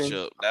round ducking.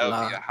 matchup. That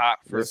would be a hot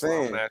Just first round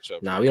saying.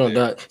 matchup Nah, right we don't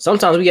there. duck.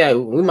 Sometimes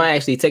we might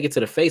actually take it to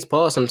the face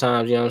pause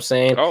sometimes, you know what I'm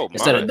saying? Oh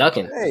Instead my. of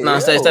ducking. Hey, No,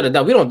 instead of yo.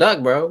 duck. We don't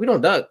duck, bro. We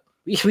don't duck.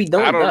 We I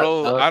don't don't duck,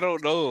 know. dog. I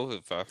don't know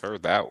if I've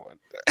heard that one.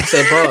 I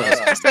said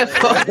pause. I Ah, said man.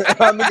 pause.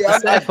 I mean, I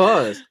said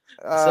pause.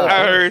 I said I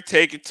pause. heard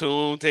take it to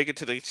them, take it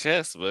to their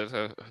chest, but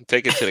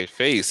take it to their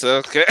face.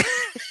 Okay.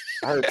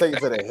 I heard take it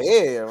to the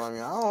head. I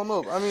mean, I don't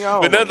know. I mean, I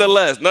But don't know, man.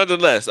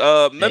 nonetheless,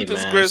 Hey Memphis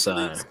man, I'm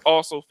sorry. Grizzlies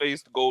also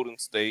faced Golden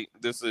State.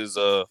 This is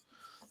a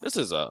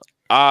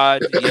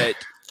odd yet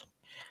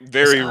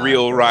It's very odd,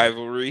 real bro.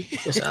 rivalry.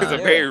 It's It's a odd.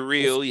 Yeah, very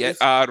it's real yet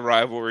it's odd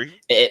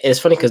rivalry. It's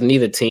funny because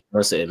neither team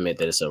wants to admit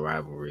that it's a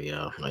rivalry,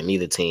 yo. Like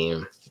neither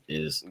team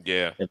is.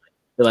 Yeah, They're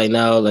like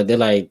no, like they're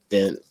like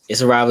then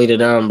it's a rivalry to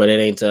them, but it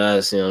ain't to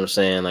us. You know what I'm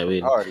saying? Like I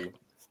we, already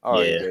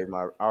yeah,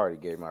 I already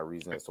gave my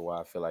reason as to why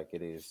I feel like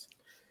it is.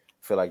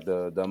 I feel like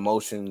the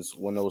emotions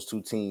when those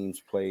two teams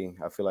play,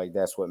 I feel like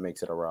that's what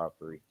makes it a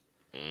rivalry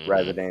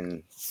rather hmm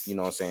than, you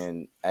know what I'm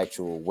saying,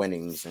 actual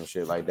winnings and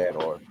shit like that,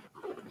 or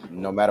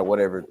no matter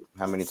whatever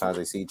how many times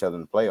they see each other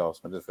in the playoffs.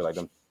 I just feel like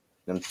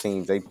them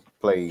teams they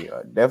play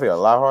definitely a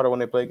lot harder when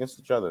they play against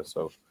each other.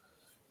 So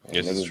and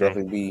this is niggas true.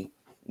 definitely be,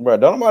 bro.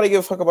 Don't nobody give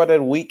a fuck about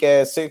that weak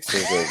ass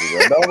Sixers jersey,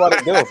 bro. Don't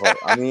nobody give a fuck.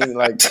 I mean,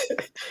 like,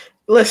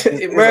 listen,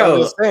 I'm bro.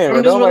 just saying, bro.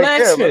 I'm just Don't nobody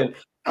care, bro. relaxing.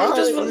 I'm All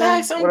just right, I mean,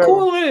 relaxing. I'm whatever,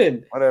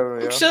 cooling.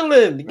 whatever, I'm yo,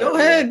 chilling. Go whatever, yo,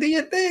 ahead, do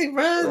your thing,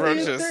 bro. Do We're whatever,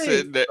 your yo. just thing.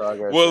 sitting there. So I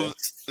gotta say, Well,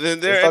 then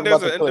let's there talk and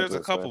about the there's a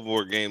Clippers, man. couple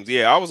more games.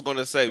 Yeah, I was going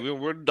to say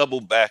we're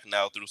double back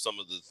now through some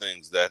of the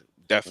things that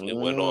definitely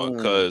went on Mm.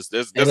 because Hey,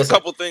 there's a listen.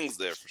 couple things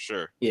there for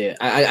sure. Yeah,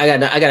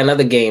 I got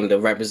another game to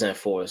represent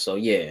for us. So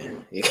yeah,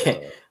 you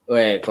can't. Go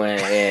ahead,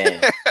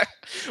 Quinn.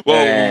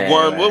 Well,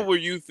 one, Yeah. what were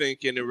you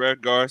thinking in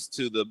regards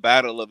to the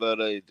battle of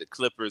LA, the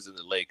Clippers and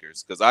the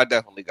Lakers? Because I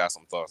definitely got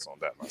some thoughts on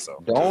that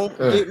myself too. Don't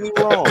get me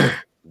wrong.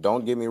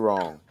 Don't get me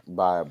wrong.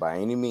 By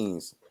any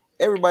means,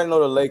 everybody know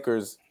the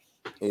Lakers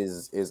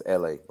is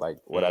LA, like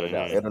without a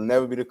doubt. hmm It'll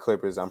never be the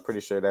Clippers. I'm pretty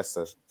sure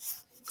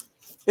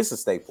it's a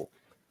staple.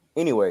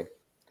 Anyway,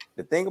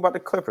 the thing about the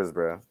Clippers,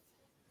 bro,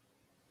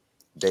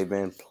 they've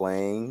been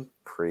playing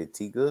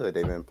pretty good.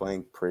 They've been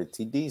playing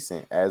pretty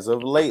decent as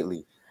of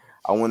lately.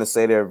 I want to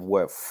say they're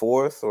what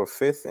fourth or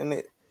fifth in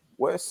the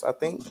West, I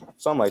think,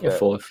 something like You're that.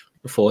 fourth.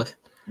 You're fourth.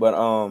 But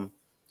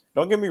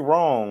don't get me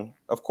wrong.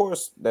 Of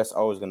course, that's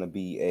always going to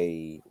be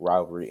a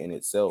rivalry in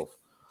itself.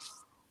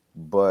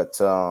 But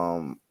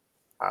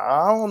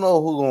I don't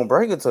know who's gonna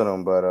break it to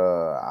them. But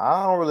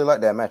I don't really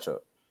like that matchup,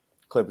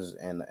 Clippers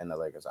and the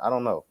Lakers. I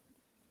don't know.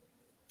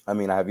 I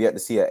mean, I have yet to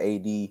see a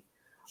AD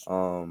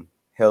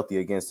healthy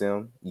against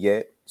them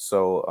yet.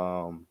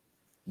 So,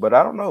 but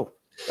I don't know.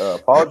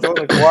 Paul George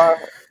and Kawhi,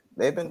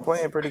 they've been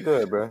playing pretty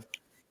good, bro.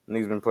 And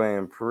he's been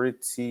playing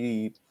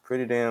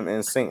pretty damn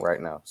in sync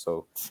right now.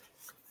 So,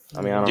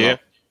 I mean, I don't Yeah, know.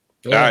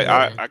 Yeah,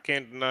 yeah. I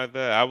can't deny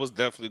that. I was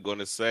definitely going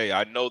to say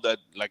I know that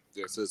like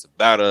this is a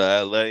battle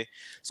of LA.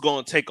 It's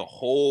going to take a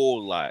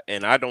whole lot,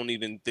 and I don't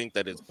even think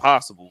that it's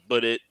possible.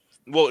 But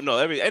no,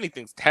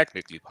 anything's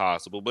technically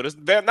possible, but it's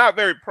not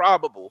very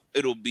probable.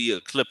 It'll be a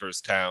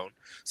Clippers town,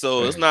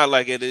 so it's not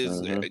like it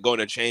is Mm-hmm. going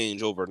to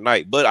change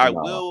overnight. But I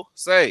No. will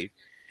say,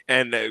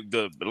 and a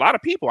lot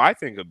of people I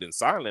think have been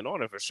silent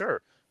on it for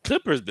sure.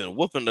 Clippers been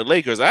whooping the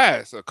Lakers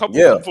ass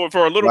Yeah,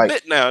 for a little like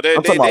bit now.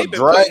 I'm talking They've about been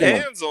putting dragging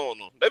them, hands on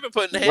them. They've been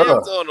putting hands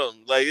bro. on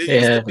them. Like it They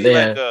used to have. be They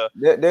like have. a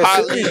Their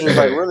series is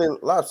like hotly really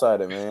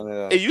lopsided, man.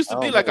 it used I to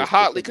be don't think like a it's the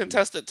hotly Clippers.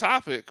 contested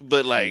topic,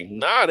 but like Mm-hmm.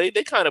 nah, they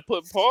kind of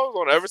put pause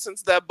on it ever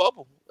since that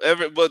bubble.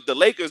 But the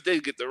Lakers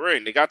did get the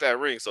ring. They got that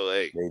ring, so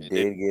hey, They it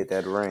did. did get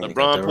that They ring.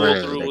 got LeBron the pulled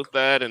ring. through with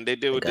that, and they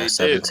did They what they got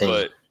did. 17.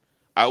 But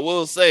I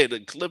will say the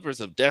Clippers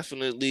have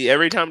definitely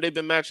every time they've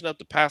been matching up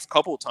the past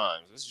couple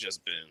times, it's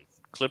just been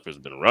Clippers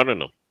been running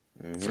them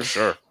for Mm-hmm.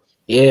 sure.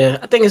 Yeah,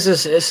 I think it's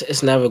just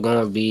it's never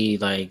gonna be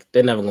like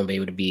they're never gonna be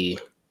able to be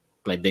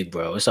like big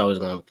bro. It's always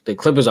gonna the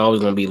Clippers are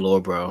always gonna be little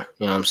bro.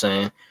 You know what I'm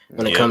saying?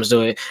 When it Yeah. comes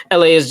to it,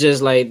 LA is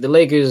just like the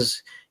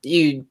Lakers.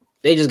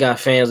 They just got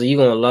fans. You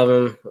gonna love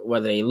them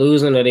whether they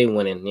losing or they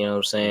winning. You know what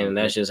I'm saying? And Mm-hmm.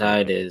 that's just how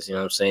it is. You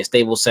know what I'm saying?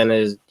 Stable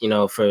centers. You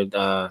know for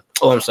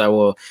oh I'm sorry.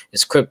 Well,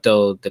 it's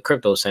the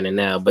crypto center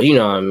now. But you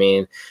know what I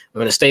mean.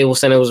 When the stable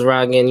center was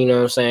rocking, you know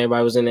what I'm saying?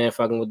 Everybody was in there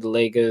fucking with the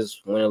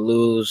Lakers, win or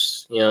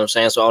lose, you know what I'm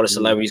saying? So all the Mm-hmm.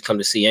 celebrities come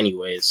to see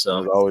anyways. It So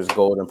was always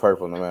gold and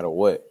purple, no matter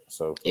what.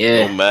 So,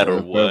 No yeah, matter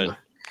golden what. purple.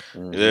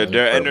 mm-hmm.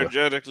 They're Purple.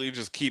 energetically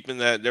just keeping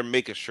that. They're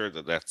making sure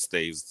that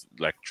stays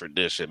like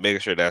tradition, making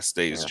sure that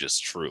stays Yeah.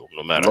 just true,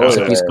 no matter how Rest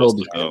in Loyal that's peace, supposed ass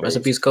Kobe. to fan go. Rest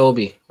in base. peace,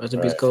 Kobe. Rest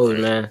in peace, Right. Kobe,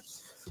 Right. man.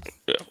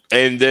 Yeah.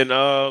 And then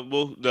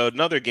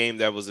another game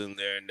that was in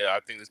there, and I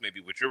think this may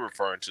be what you're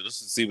referring to.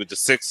 This is see with the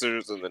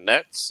Sixers and the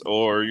Nets,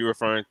 or are you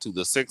referring to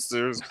the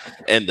Sixers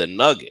and the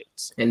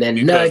Nuggets? And then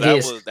Because that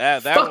Nuggets. was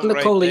that Fuck one right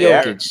Nikola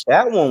there. Jokic.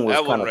 That one was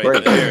That kind one of right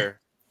crazy. there.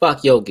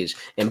 Fuck Jokic.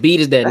 Embiid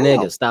is that Damn.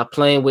 nigga. Stop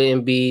playing with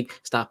Embiid.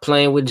 Stop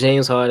playing with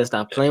James Harden.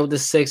 Stop playing with the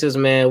Sixers,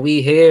 man.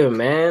 We here,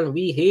 man.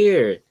 We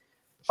here.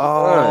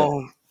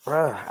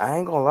 Bro, I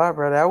ain't gonna lie,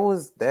 bro.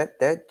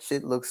 That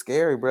shit looks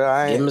scary, bro.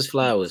 I Give him ain't his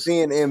flowers.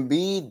 seeing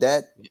Embiid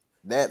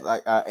that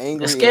like That's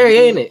angry scary,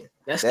 ain't Embiid. it?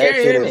 That's That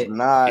scary, shit ain't is it?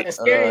 not That's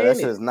scary, that ain't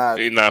shit it? is not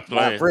He's not not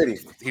playing. pretty.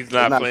 He's It's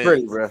not not playing.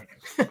 pretty, bro.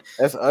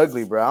 That's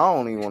ugly, bro. I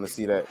don't even want to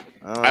see that.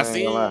 I I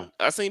ain't gonna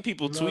lie. seen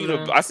people Come on, tweet.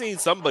 man. I seen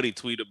somebody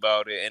tweet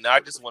about it, and I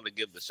just want to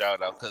give the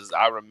shout out because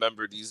I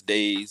remember these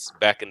days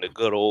back in the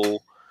good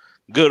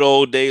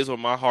old days when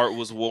my heart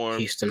was warm.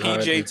 Houston PJ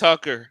Harden.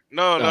 Tucker,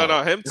 Oh.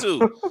 no, him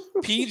too.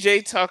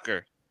 PJ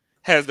Tucker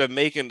has been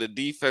making the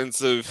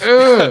defensive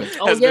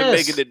Oh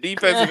yes.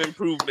 Yeah.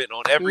 improvement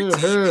on every team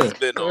Mm-hmm. he's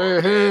been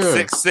on. Man, Mm-hmm.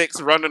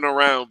 6'6" running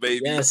around,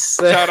 baby. Yes,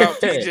 Shout out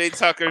sir. PJ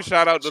Tucker.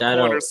 Shout out the Shout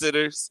corner out.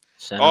 sitters.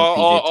 Shout out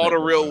PJ All the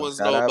Tucker, real bro. ones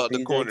Shout know out about the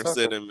PJ corner Tucker.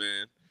 sitting,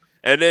 man.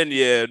 And then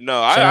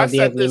Shout I out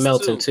said D'Anthony this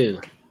Melton too.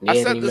 too. I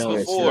D'Anthony said this Melton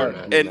Yeah, too, shout before, out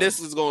to man. D and man. this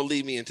is gonna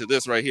lead me into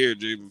this right here,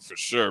 Jamie, for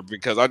sure,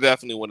 because I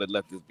definitely want to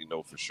let this be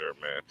known for sure,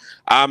 man.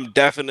 I'm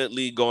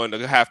definitely going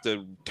to have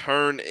to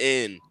turn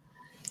in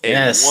a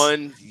Yes.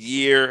 1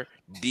 year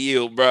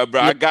deal, bro. Yes.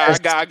 I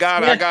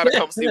Yes. gotta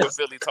come see what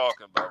Philly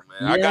talking about, man.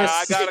 I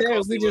Yes. gotta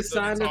come We see what just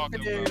Philly signed the talking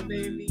third, about, man.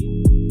 baby.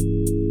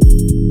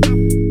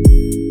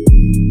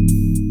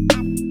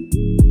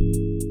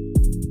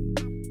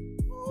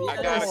 I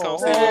Yes, gotta come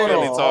see what Hold sir.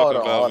 Philly on, talking hold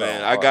on, about, hold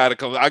man. on, hold on.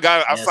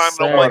 I'm Yes, signing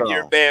a sir. Hold 1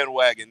 year on.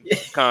 bandwagon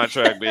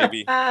contract,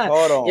 baby.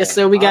 Hold Yes, on.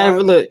 sir. We got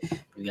it. Look,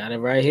 we got it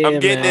right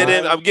here,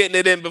 man. I'm I'm getting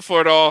it in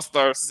before the All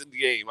Star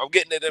game. I'm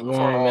getting it in Come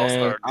before the on, All man.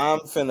 Star I'm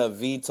game. finna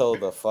veto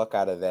the fuck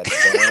out of that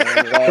Come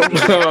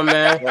bandwagon. on,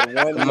 man. That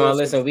one Come year on,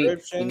 listen. We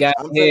subscription. got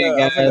it here,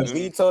 I'm finna guys. Mm.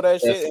 veto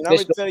that The shit, and I'm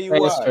gonna official tell you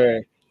why.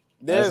 transfer.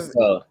 Let's There's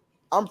go.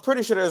 I'm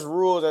pretty sure there's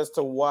rules as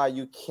to why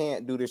you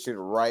can't do this shit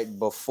right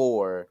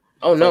before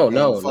Oh no, fucking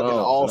no, fucking no,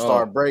 All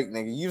Star no, break,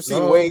 nigga. You've seen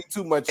no. way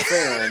too much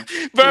film.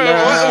 Bro,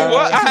 You've seen Nah,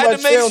 what? too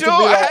much film to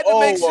be I like, had to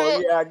make oh well,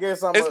 sure yeah, I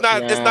guess it's not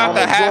I'm the nah.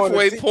 gonna join the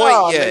halfway team. point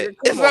Nah, yet. nigga,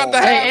 It's come not the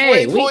on, Hey, man. halfway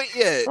hey, we point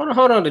yet.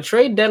 hold on. The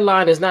trade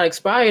deadline is not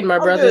expired, my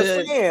I'm just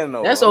brother. saying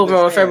though. That's over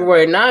on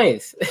February Though.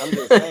 9th. I'm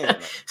just saying though.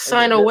 There's a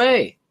Sign difference.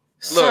 away.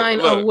 Sign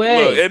Look.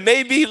 away. It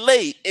may be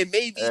late.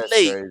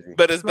 That's crazy.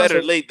 But it's Come on,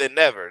 better sir. late than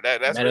never.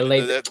 That's Better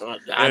really late.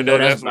 I know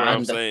that's what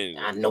I'm saying.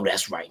 I know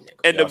that's right, nigga.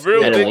 And Y'all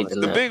still Better don't late want to than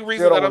the see. never. big Still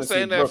reason don't that want I'm to see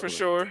saying that for Brooklyn.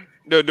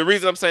 sure, the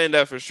reason I'm saying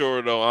that for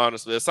sure, though,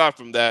 honestly, aside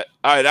from that,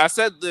 all right, I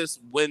said this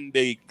when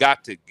they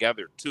got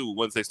together too,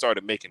 once they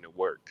started making it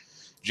work.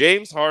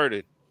 James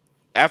Harden,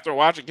 after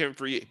watching him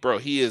bro,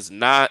 he is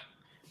not,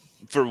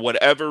 for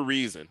whatever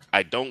reason,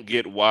 I don't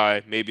get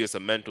why. Maybe it's a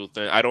mental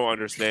thing. I don't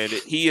understand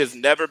it. He has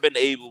never been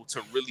able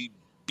to really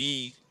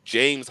be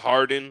James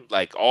Harden,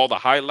 like all the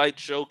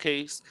highlights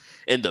showcase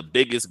in the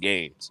biggest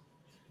games.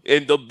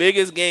 In the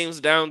biggest games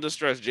down the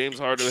stretch, James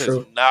Harden It's has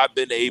true. not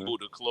been Mm-hmm. able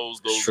to close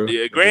It's those true.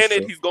 deals. This is Granted,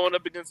 true. he's going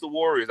up against the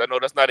Warriors. I know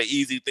that's not an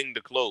easy thing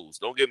to close.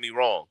 Don't get me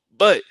wrong.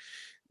 But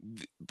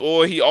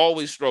boy, he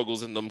always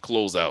struggles in them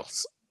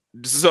closeouts.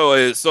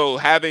 So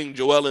having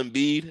Joel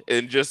Embiid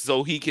and just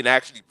so he can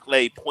actually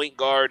play point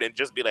guard and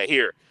just be like,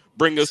 here,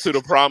 bring us to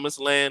the promised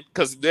land.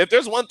 Because if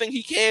there's one thing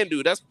he can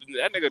do, that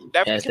nigga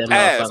definitely Pass can that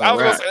pass. I motherfucking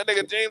was gonna rock. say that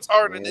nigga James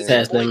Harden is a Yeah,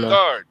 Pass point them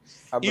guard.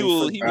 I've been He will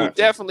rock. forgetting.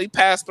 definitely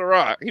pass the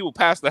rock. He will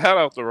pass the hell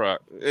out the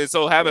rock. And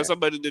so having Yeah,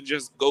 somebody to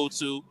just go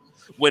to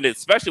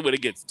especially when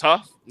it gets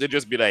tough, to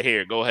just be like,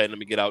 here, go ahead, let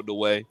me get out the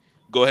way.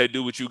 Go ahead,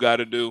 do what you got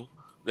to do.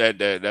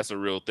 That's a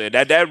real thing.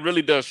 That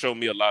really does show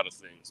me a lot of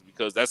things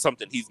because that's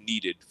something he's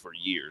needed for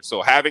years.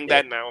 So having Yeah.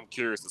 that now, I'm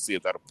curious to see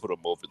if that'll put him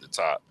over the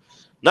top.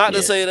 Not to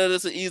Yeah. say that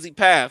it's an easy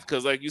path,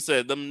 because like you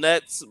said, them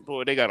Nets,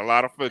 boy, they got a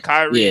lot of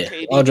Kyrie and Yeah.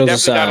 KD. All They jokes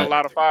definitely got a aside.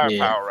 lot of Yeah.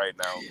 firepower right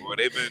now, boy.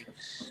 They've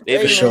For hey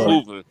been sure.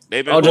 man, hooping.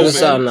 They've been All jokes hey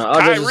aside, hooping. man, no.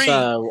 All jokes Kyrie,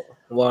 aside,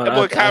 Juan, that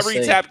boy I Kyrie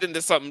say, tapped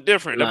into something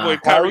different. That boy nah.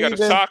 Kyrie got Kyrie his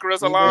been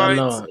chakras he been I aligned.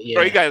 know.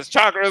 Bro, he Yeah. got his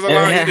chakras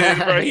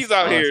aligned. Bro, he's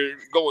out all, here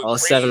going all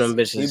seven of them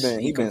crazy. bitches.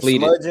 he He been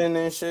completed. smudging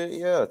and shit.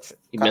 Yeah,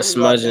 He been Kyrie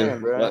locked in,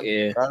 smudging. bro. Fuck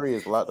yeah. Kyrie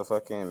is locked the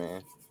fuck in,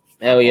 man.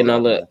 Not Hell yeah. gonna Now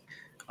lie, look. bro.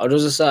 All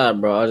jokes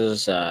aside, bro. All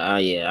jokes aside.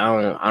 Yeah.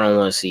 I don't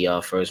want to see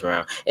y'all first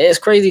round. And it's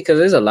crazy because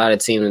there's a lot of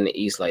teams in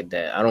the East like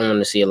that. I don't want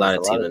to see a lot It's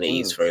a of lot teams of in the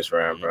East teams. first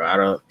round, bro.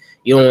 Mhm.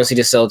 You don't want to see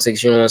the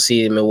Celtics. You don't want to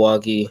see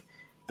Milwaukee.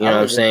 You know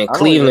what I'm saying?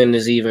 Cleveland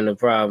is even a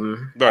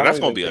problem. Bro, I don't that's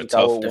gonna even be a think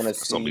I would tough. want to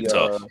That's gonna be see.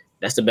 tough.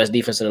 That's the best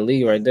defense in the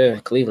league right there,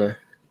 Cleveland.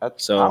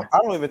 So I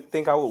don't even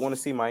think I would want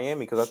to see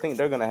Miami because I think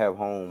they're gonna have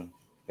home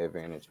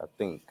advantage. I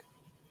think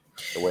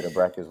the way the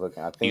bracket is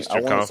looking. I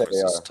Eastern want to say they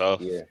Conference is are.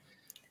 tough. Yeah,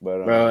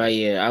 but bro,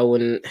 yeah, I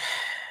wouldn't.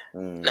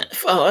 mm.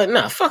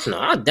 Nah, fuck no.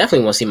 I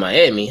definitely want to see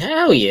Miami.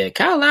 Hell yeah,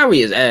 Kyle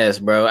Lowry is ass,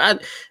 bro.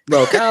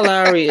 Kyle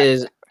Lowry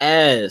is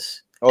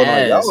ass, Oh no,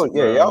 y'all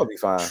bro. would be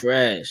fine.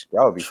 Trash,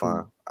 Y'all would be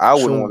fine. I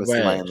wouldn't want to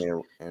see trash. Miami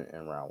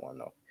in round one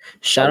though. I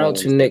Shout wouldn't out want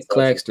to to see Nick the Celtics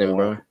Claxton, one.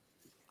 bro.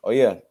 Oh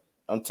yeah,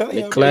 I'm telling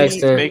Nick you, Yeah, man.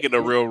 he's Claxton, making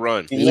a real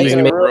run. He's He's he's making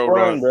a making a real real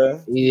run, run.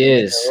 bro. he He's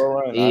making a is, real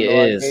run. I he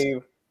know. is.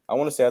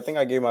 I think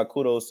I gave my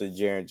kudos to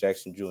Jaren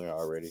Jackson Jr.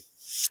 already,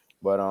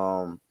 but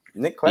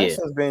Nick Yeah,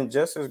 Claxton's been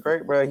just as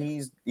great, bro.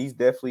 He's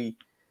definitely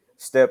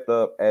stepped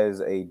up as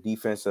a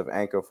defensive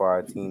anchor for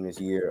our team this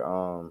year.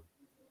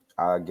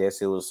 I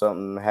guess it was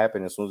something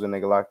happened as soon as the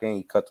nigga locked in.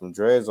 He cut them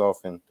dreads off,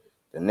 and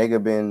the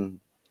nigga been.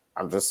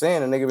 I'm just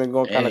saying, the nigga been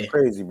going kind of Hey,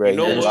 crazy, bro. You He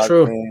know been that's what? locked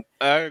true. in.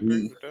 I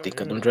agree He with that. They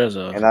cut Yeah. them dreads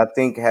off. and I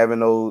think having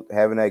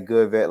that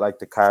good vet like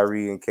the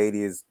Kyrie and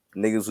KD is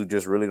niggas who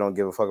just really don't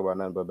give a fuck about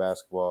nothing but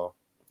basketball.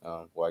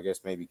 Well, I guess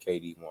maybe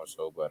KD more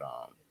so, but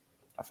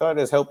I feel like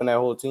that's helping that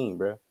whole team,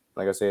 bro.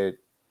 Like I said,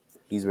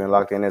 he's been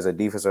locked in as a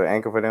defensive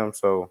anchor for them,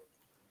 so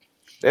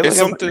It's they're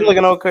something.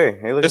 looking okay.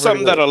 They're looking It's pretty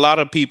something that good. a lot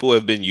of people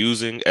have been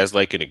using as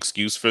like an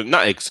excuse for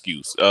not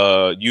excuse,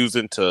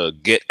 using to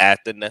get at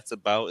the Nets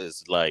about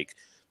is like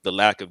the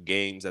lack of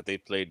games that they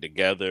played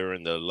together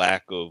and the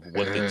lack of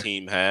what the Mhm.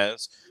 team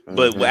has.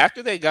 But Mm-hmm.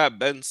 after they got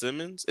Ben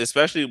Simmons,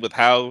 especially with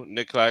how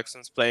Nick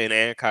Claxton's playing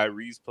and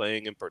Kyrie's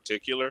playing in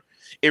particular,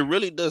 it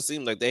really does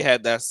seem like they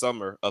had that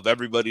summer of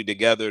everybody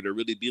together to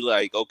really be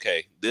like,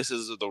 okay, this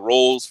is the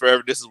roles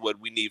for this is what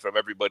we need from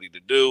everybody to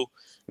do.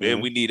 And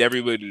Mm-hmm. we need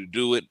everybody to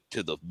do it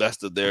to the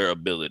best of their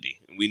ability.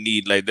 We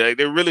need like they're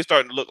really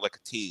starting to look like a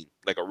team,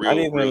 like a Not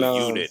real even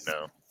unit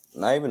now.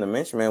 not even to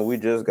mention, man. We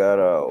just got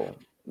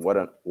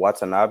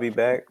Watanabe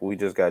back. We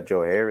just got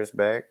Joe Harris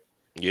back.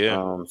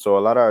 Yeah, So a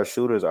lot of our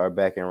shooters are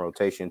back in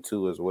rotation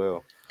too, as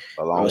well,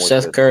 Bro, along with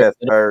Seth the Curry. Seth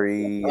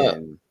Curry Oh,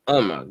 and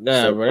oh my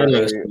god, Seth bro, that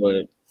nigga Curry,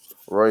 scored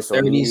Royce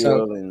 30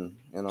 something. O'Neal,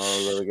 and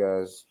all those other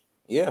guys.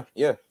 Yeah,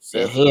 yeah. Yeah,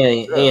 Seth,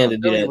 he yeah, had I'm to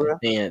do telling you, that. bro.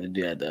 He had to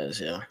do that to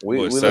us, yeah. boy,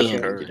 We He Seth had to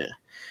looking do Curry. that.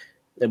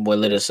 That boy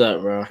lit us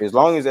up, bro. as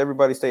long as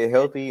everybody stay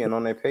healthy and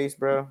on their pace,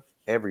 bro.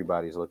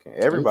 Everybody's looking.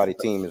 Everybody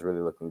team is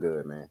really looking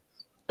good, man.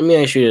 Let me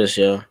ask you this,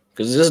 yo,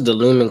 because this is the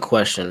looming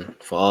question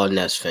for all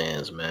Nets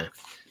fans, man.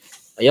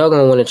 Are y'all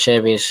gonna win a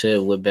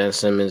championship with Ben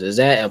Simmons? Is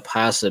that a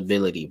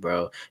possibility,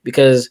 bro?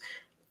 Because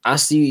I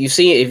see you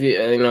see if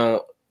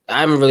you I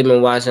haven't really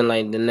been watching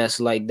like the Nets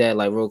like that,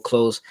 like real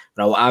close.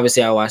 But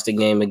obviously I watched the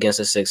game against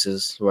the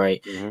Sixers,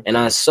 right? Hmm. And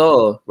I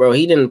saw, bro,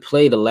 he didn't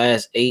play the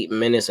last 8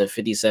 minutes and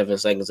 57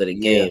 seconds of the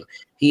Yeah, game.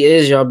 He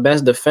is your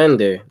best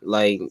defender,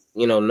 like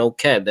no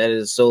cap. That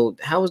is so.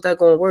 How is that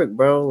gonna work,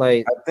 bro?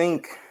 Like, I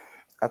think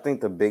I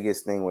think the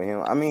biggest thing with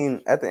him. I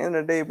mean, at the end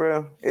of the day,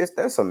 bro, it's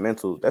that's a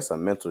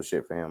mental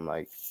shit for him.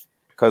 Like,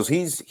 cause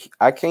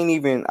I can't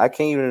even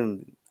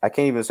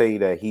say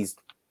that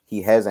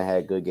he hasn't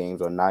had good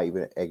games or not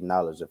even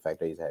acknowledge the fact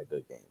that he's had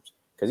good games.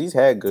 Cause he's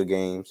had good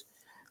games.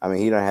 I mean,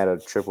 he done had a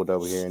triple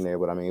double here and there,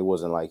 but I mean, it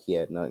wasn't like he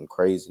had nothing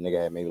crazy.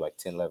 Nigga had maybe like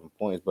 10, 11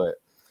 points, but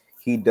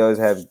he does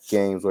have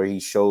games where he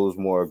shows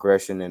more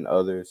aggression than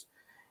others.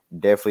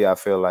 Definitely, I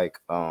feel like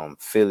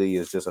Philly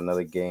is just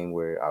another game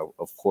where,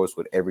 of course,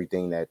 with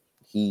everything that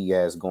he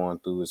has gone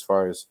through, as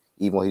far as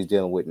even what he's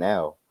dealing with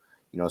now,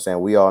 you know what I'm saying?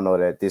 We all know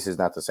that this is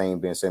not the same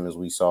Ben Simmons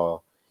we saw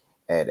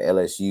at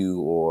LSU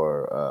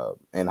or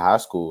in high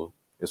school,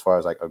 as far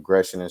as like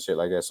aggression and shit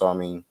like that. So, I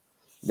mean,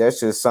 that's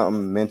just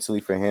something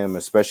mentally for him,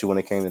 especially when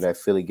it came to that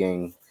Philly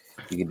game.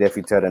 You could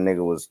definitely tell the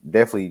nigga was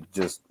definitely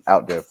just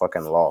out there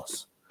fucking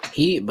lost. but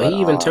But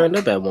he even turned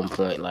up at one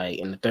point, like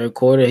in the third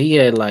quarter. He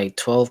had like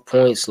 12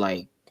 points,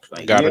 like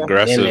Got yeah, damn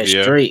aggressive, near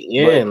yeah. straight. but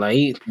Yeah, like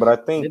he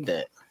but did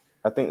that.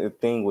 I think the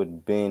thing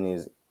with Ben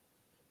is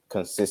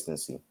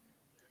consistency,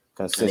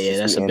 And yeah,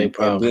 that's a and big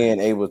problem. being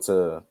able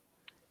to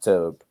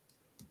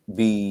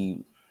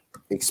be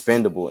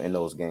expendable in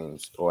those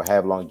games or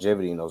have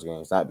longevity in those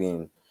games, not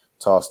being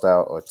tossed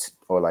out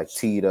or like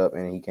teed up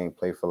and he can't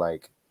play for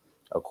like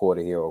a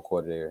quarter here or a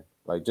quarter there.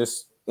 Like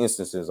just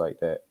instances like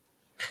that.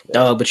 That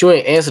Dog, but you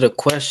ain't answer the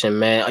question,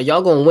 man. Are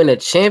y'all gonna win a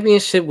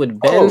championship with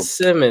Ben oh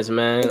Simmons,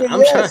 man? nigga,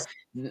 I'm trying. yes,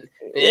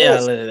 Yeah,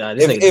 yes.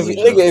 this nigga If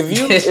delusional. nigga, if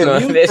you if No,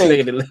 you this think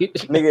nigga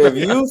delusional.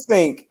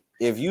 nigga,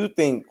 if you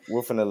think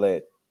we're finna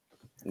let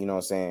you know what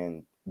I'm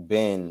saying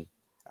Ben,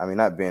 I mean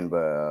not Ben,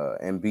 but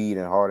Embiid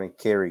and Harden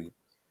carry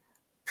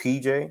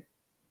PJ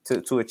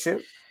to a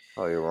chip?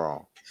 Oh, you're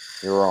wrong.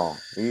 You're wrong.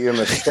 You're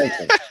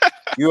mistaken.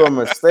 You are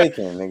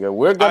mistaken, nigga.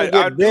 We're gonna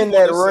I get do Ben want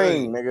that to say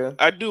ring, nigga.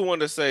 I do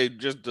want to say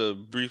just to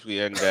briefly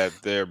end that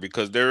there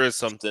because there is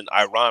something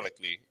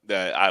ironically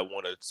that I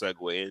want to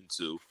segue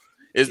into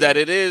is Yeah.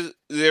 that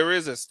there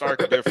is a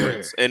stark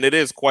difference and it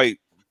is quite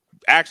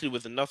actually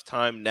with enough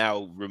time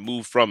now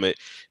removed from it,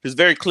 it's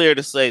very clear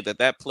to say that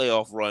that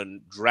playoff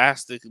run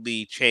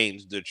drastically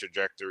changed the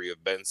trajectory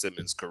of Ben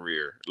Simmons'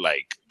 career.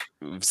 Like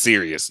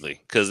seriously,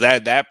 because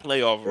that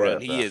playoff Yeah,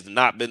 run, he bro. has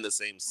not been the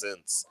same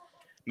since.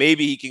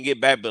 Maybe he can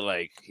get back, but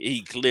like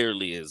he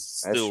clearly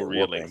is That still shit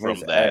reeling whooping his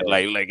from that. ass.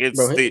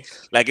 Bro,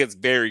 Like it's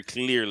very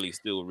clearly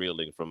still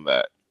reeling from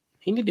that.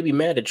 he need to be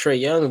mad at Trey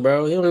Young,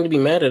 bro. He don't need to be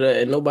mad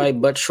at nobody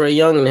but Trey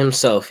Young and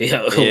himself,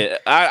 yo. Yeah,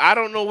 I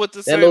don't know what to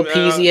That say, little man.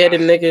 peasy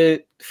headed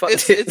nigga fucked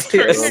It's it. You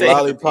know what I'm Little saying?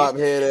 crazy. lollipop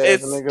head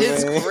ass nigga,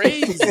 It's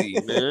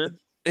crazy, man. man.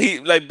 He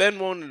like Ben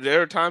won't.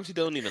 There are times he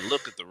don't even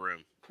look at the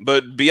rim.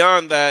 But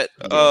beyond that,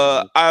 Yeah,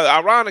 man.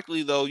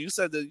 ironically though, you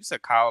said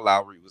Kyle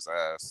Lowry was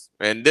ass,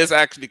 and this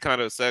actually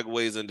kind of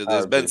segues into I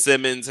this. Ben agree.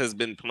 Simmons has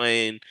been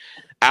playing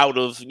out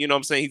of, you know what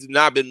I'm saying? He's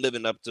not been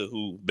living up to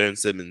who Ben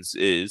Simmons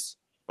is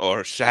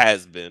or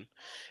has been.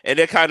 And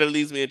it kind of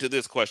leads me into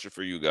this question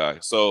for you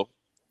guys. So,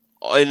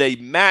 in a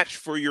match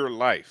for your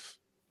life,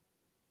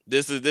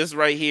 This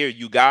right here.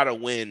 You gotta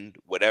win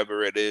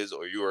whatever it is,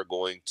 or you are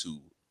going to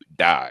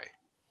die.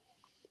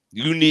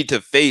 You need to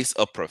face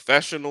a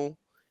professional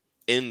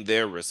in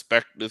their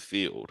respective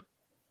field.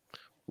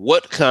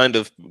 What kind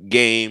of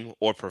game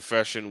or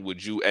profession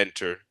would you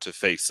enter to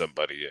face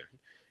somebody in?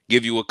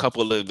 Give you a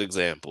couple of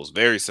examples.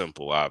 Very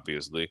simple,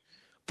 obviously.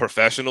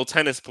 Professional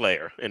tennis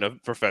player in a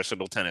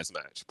professional tennis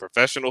match.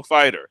 Professional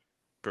fighter.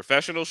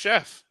 Professional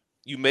chef.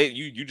 You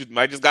just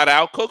might just gotta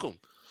outcook them.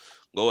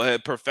 Go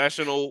ahead,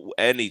 professional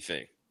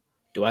anything.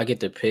 Do I get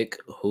to pick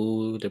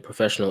who the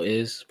professional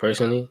is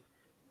personally?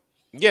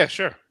 Yeah,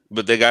 sure,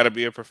 but they gotta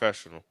be a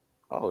professional.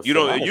 Oh You shit,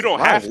 don't you don't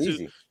mine is have to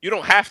easy. you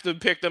don't have to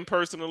pick them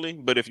personally,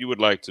 but if you would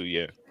like to,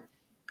 yeah.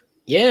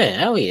 Yeah,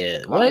 hell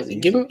yeah. Mine What? is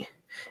Give easy. me,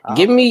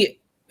 give me.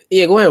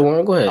 Yeah, go ahead,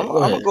 Warren. Go I'm ahead. Go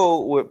gonna ahead.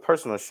 go with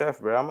personal chef,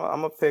 bro. I'm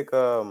gonna pick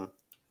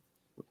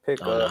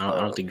Oh no,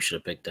 I don't think you should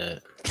have picked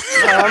that.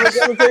 Nah, I'm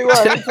gonna tell you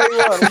what. Let me tell you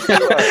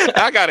what.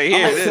 I gotta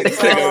hear I'm this.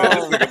 gonna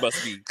pick This nigga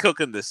must be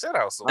cooking the shit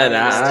out some I And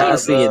ain't good gonna I lie,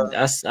 stuff. see bro. it.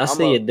 I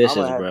see your I'm dishes,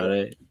 gonna have to.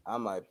 bro. I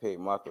might pick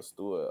Martha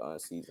Stewart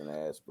unseasoned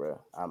ass, bro.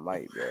 I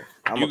might, bro.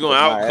 I'm You gonna gonna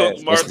cook my outcook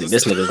ass, bro. Martha?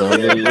 This nigga's gonna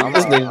Yeah, lose.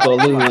 This nigga's gonna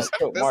I'm lose.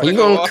 cook This You Martha.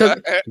 gonna nigga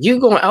cook? You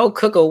gonna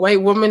outcook a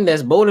white woman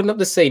that's bold enough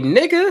to say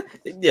nigga?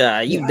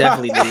 Yeah, you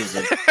definitely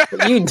losing.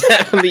 You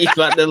definitely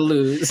about to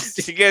lose.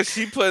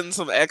 She putting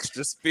some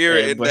extra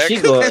spirit Hey, in but that she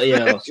go,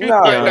 cooking. She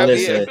Nah, might yo, not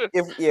cause be. listen.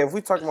 if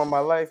we talking about my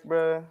life,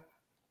 bro,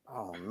 I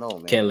don't know,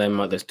 Can't man. let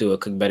Mother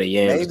Stewart cook better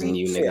yams than Maybe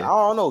you, shit. I nigga.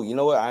 don't know. You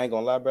know what? I ain't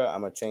gonna lie, bro.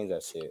 I'm gonna change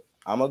that shit.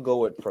 I'm gonna go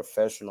with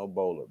professional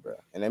bowler, bro.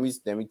 And let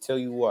me tell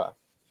you why.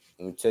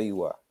 Let me tell you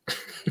why.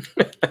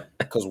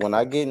 Cause when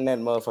I get in that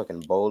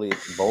motherfucking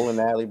bowling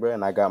alley, bro,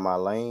 and I got my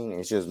lane,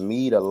 it's just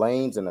me, the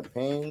lanes, and the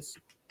pins.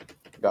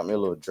 Got me a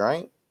little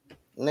drink,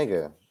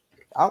 nigga.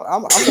 I'm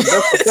the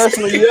best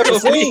professional you ever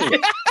seen.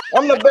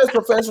 I'm the best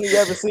professional you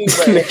ever seen.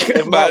 But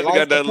if my Might life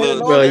got that depending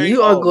little on Bro, it, drink.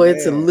 you are oh going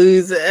to man,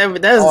 lose every.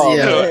 That's oh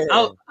yeah.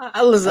 man.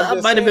 I listen. I'm I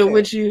just might have been saying.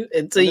 with you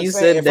until I'm you just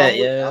saying. said If that. I'm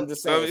with, Yeah, I'm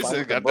just saying. If You I'm said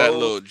with the got that bros,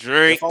 little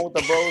drink. if I'm with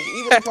the bros,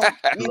 even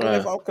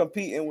if bro. I'm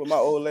competing with my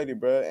old lady,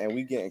 bro, and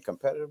we getting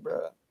competitive,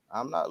 bro,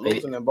 I'm not La-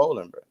 losing in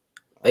bowling, bro.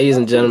 I'm Ladies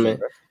and not losing, gentlemen,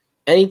 bro.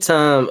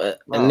 anytime a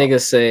No.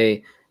 nigga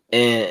say,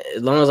 and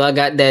as long as I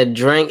got that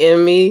drink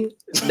in me,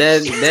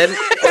 that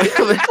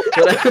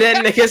whatever that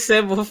nigga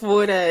said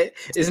before that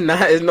is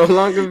no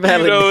longer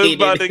You know it's validated.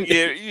 about to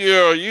get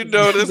you It's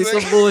know this definitely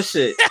thing. some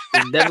bullshit.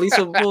 It's definitely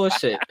some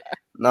bullshit.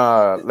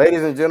 Nah,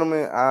 ladies and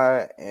gentlemen,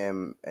 I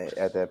am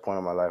at that point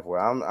in my life where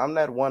I'm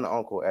that one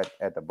uncle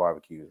at the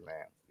barbecues,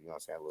 man. You know what I'm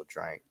saying? A little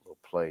drink, a little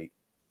plate.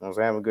 You know what I'm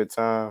saying? Having a good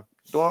time.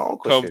 Doing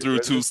uncle Come shit. through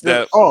Bro. two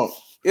Just step.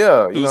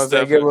 yeah, you Two know what I'm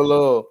saying? Give step. her a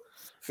little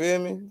feel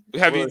me?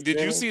 Did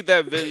you see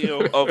that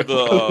video of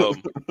the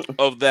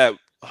of that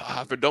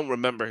I don't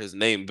remember his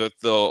name, but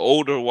the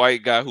older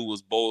white guy who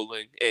was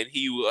bowling and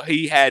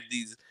he had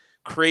these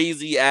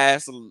crazy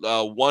ass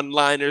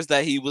one-liners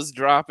that he was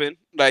dropping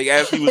like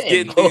as he was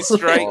getting these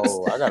strikes.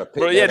 Oh, I gotta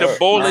Bro, pick yeah, that the up.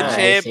 bowling Nah, I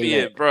Nah. ain't seen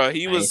that. champion, bro.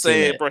 He I ain't was seen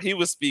saying, that. bro, he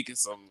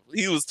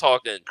was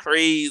talking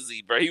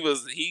crazy, bro.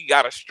 He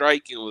got a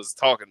strike and was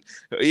talking,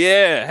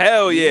 yeah,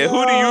 hell yeah.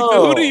 Who do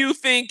No, you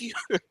think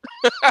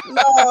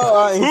no,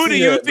 I ain't who do see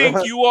you that, think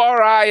bro. you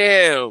are? I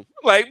am.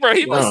 Like, bro,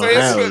 he was Oh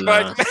saying hell shit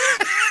like nah. that.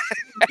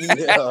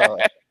 Yeah,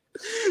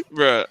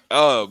 Bro,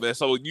 oh man.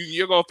 So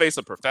you're gonna face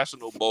a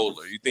professional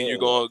bowler. You think you're yeah.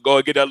 gonna go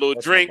and get that little Professional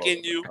drink bowler,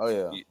 in bro. you, Oh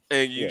yeah,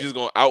 and you yeah, just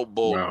gonna out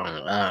bowl Bro,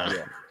 him?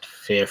 yeah.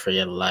 fear for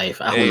your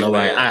life. I hope Hey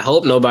nobody. I man,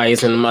 hope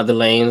nobody's in the other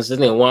lanes. This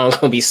nigga Juan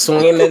gonna be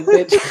swinging this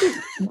bitch.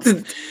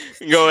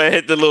 go and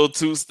hit the little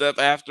two step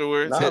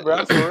afterwards. Nah, bro,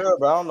 I'm for real,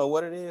 bro. I don't know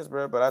what it is,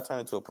 bro, but I turn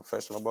into a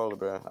professional bowler,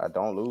 bro. I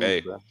don't lose,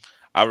 Hey, bro.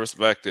 I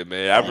respect it,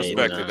 man. I Don't Hey,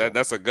 respect lose, it. nah. That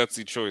that's a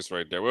gutsy choice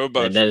right there. What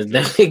That, about that you, is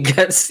Joe? definitely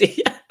gutsy.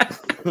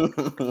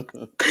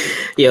 bro.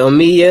 Yo,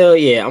 me, yo,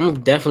 yeah,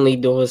 I'm definitely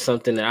doing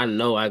something that I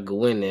know I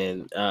go in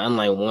and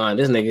unlike Juan,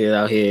 this nigga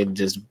out here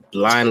just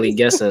blindly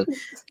guessing.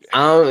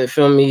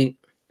 Feel me.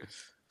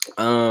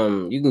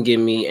 You can give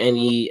me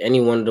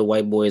any one of the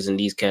white boys in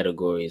these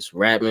categories.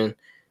 Rapping,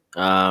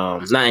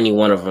 not any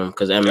one of them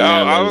because Oh,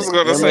 Eminem I and was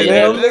gonna say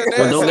yeah. Eminem,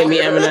 Well, don't get me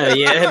nigga. Eminem.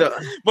 Yeah,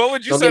 but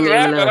when you don't get said me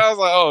rapping, Eminem. I was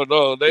like, oh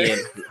no, Yeah,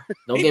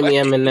 don't he get me might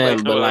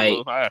Eminem. come a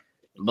little higher.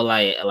 But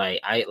I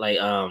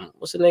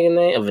what's the nigga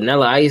name?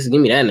 Vanilla Ice.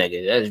 Give me that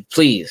nigga.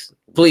 Please,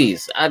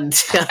 please. I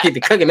get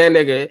to cooking that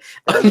nigga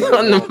That nigga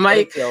on the gonna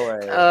mic. cook your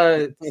ass.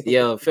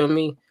 Yo, feel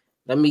me?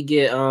 Let me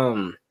get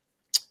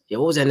Yo,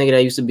 what was that nigga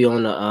that used to be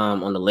on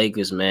the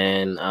Lakers,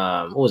 man?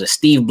 What was it?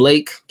 Steve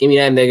Blake. Give me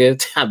that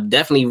nigga.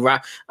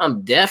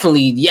 I'm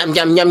definitely yum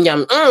yum yum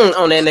yum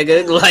on that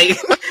nigga.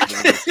 Like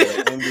Nigga said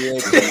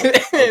NBA player.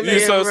 You Okay.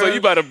 so you bro.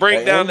 about to break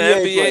An down the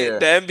NBA NBA? player.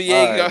 The NBA.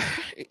 All right.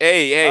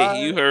 Hey, All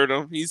you right. heard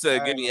him. He All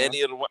said, "Give right, me man.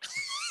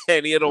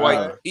 any of the All white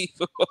right. Bro.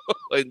 people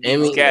in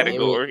these Okay.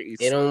 categories."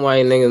 Them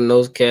white niggas in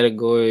those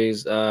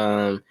categories,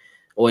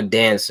 or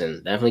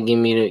dancing.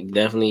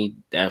 Definitely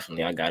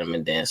I got him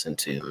in dancing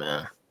too,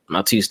 man.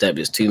 My two step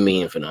is too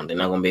mean for them. They're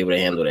not gonna be able to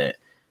handle that.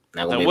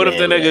 Not gonna be And able what to if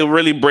the handle that. nigga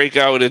really break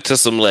out into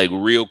some like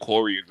real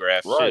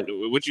choreographed shit? Right.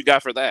 What you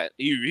got for that?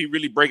 He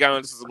really break out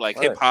into some like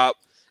hip Right. hop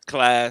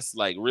class,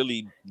 like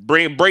really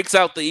breaks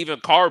out the even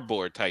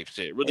cardboard type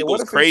shit. Really goes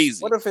What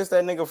crazy. if it's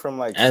that nigga from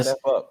like Step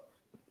Up?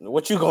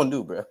 What you gonna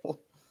do, bro?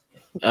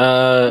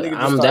 Nigga just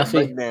I'm start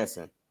definitely.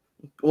 breakdancing.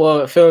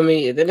 Well, feel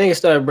me? If the nigga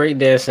started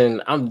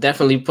breakdancing, I'm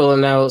definitely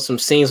pulling out some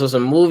scenes from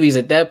some movies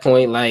at that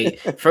point. Like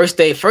first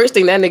thing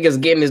that nigga's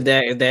getting is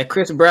that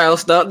Chris Brown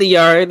Stomp the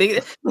Yard.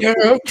 Nigga,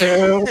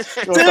 Gonna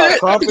start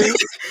crumping.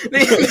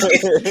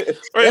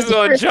 Or he's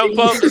gonna jump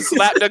up and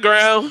slap the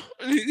ground.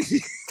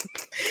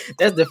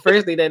 That's the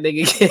first thing that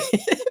nigga get.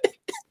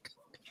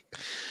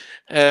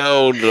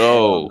 Hell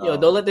no. Yo,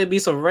 don't let there be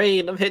some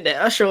rain. I'm hitting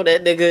that usher on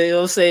that nigga, you know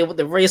what I'm saying? With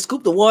the rain,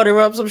 scoop the water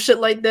up, some shit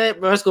like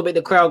that, bro. It's gonna make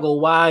the crowd go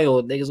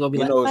wild. Niggas gonna be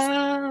you like, know,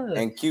 ah.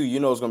 And Q,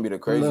 you know it's gonna be the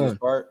craziest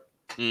part?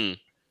 Mm.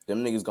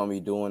 Them niggas gonna be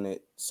doing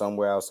it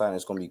somewhere outside and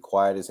it's gonna be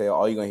quiet as hell.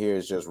 All you're gonna hear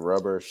is just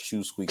rubber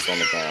shoe squeaks on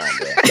the ground,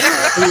 bro.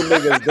 Two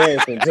niggas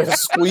dancing,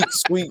 just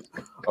squeak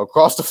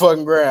across the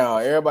fucking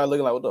ground. Everybody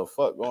looking like, what the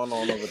fuck going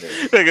on over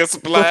there? Nigga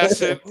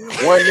splashing.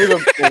 one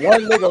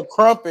nigga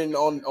crumping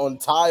on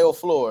tile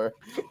floor,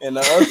 and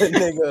the other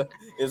nigga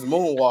is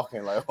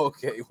moonwalking. Like,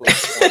 okay,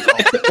 what's going on?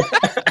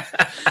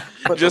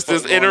 Just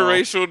this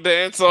interracial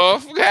dance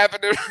off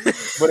happening.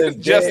 But it's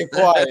just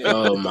quiet.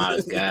 Oh my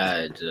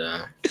god,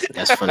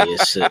 that's funny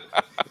as shit.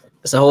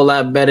 It's a whole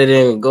lot better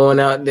than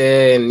going out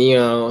there and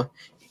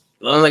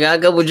I got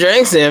a couple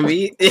drinks in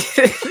me.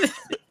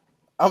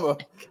 Bro,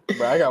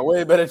 I got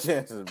way better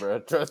chances, bro.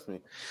 Trust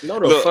me. No,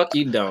 the fuck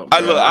you don't.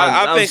 Bro.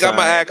 I think I'm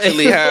gonna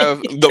actually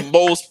have the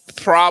most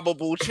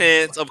probable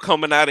chance of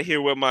coming out of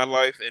here with my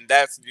life, and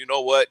that's, you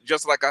know what?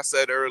 Just like I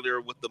said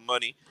earlier with the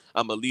money,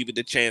 I'm gonna leave it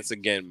to chance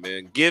again,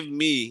 man. Give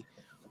me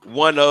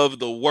one of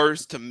the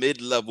worst to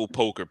mid-level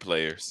poker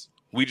players.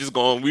 We just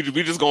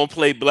gonna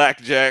play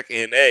blackjack,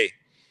 and hey,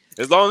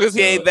 as long as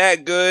he ain't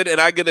that good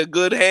and I get a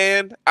good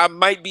hand, I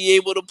might be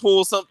able to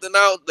pull something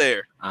out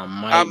there.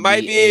 I might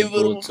be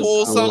able to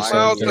pull something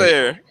out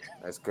there.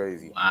 That's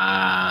crazy.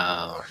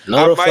 Wow.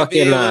 No, I might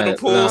be able to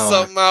pull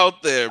something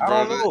out there, bro.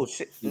 I don't know.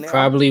 Shit. You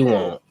probably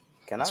won't.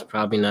 It's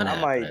probably not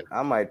happening.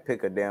 I might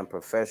pick a damn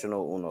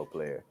professional Uno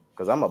player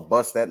because I'm gonna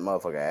bust that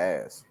motherfucker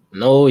ass.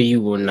 No,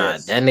 you will not.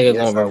 Yes. That nigga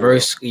gonna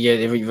reverse. Yeah,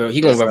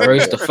 he gonna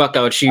reverse the fuck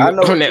out you. I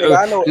know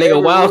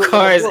nigga wild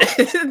cards.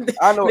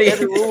 I know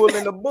every rule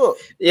in the book.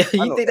 Yeah,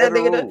 you think that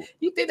nigga?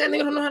 You think that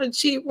nigga don't know how to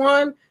cheat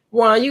one?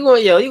 Why you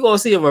gonna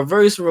see a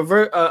reverse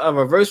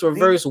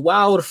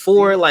wild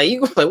four? Like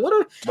you gonna like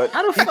what?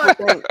 How the fuck?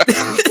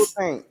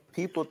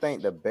 People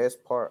think the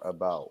best part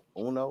about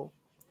Uno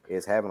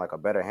is having like a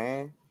better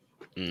hand.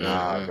 Mm-hmm.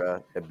 Nah,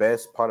 bro. The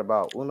best part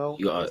about Uno,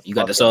 you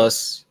got the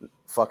sauce.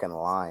 Fucking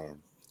lying.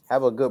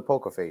 Have a good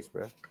poker face,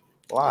 bro.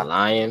 Lie.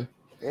 Lying.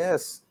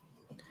 Yes.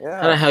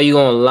 Yeah. How the hell you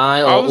gonna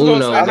lie on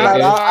Uno?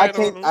 I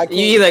can't. You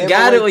either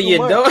got it or you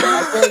don't.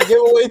 I can't give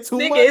away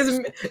too much.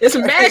 It's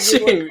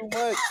matching.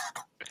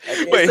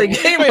 Wait, it's a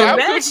game of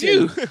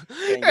matching.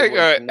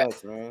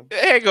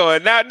 Hang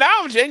on. Now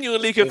I'm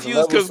genuinely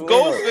confused because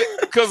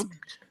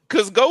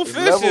Go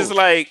Fish is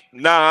like,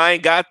 nah, I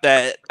ain't got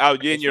that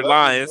out in your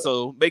line,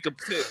 so make a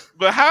pick.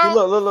 But how?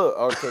 Look.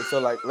 Okay, so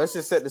like, let's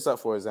just set this up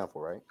for example,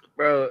 right?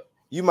 Bro.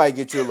 You might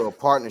get you a little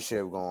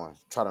partnership going,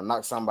 try to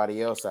knock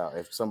somebody else out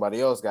if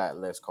somebody else got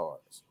less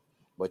cards.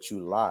 But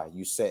you lie.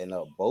 You setting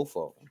up both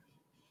of them.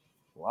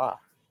 Why?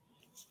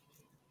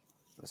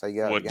 That's how you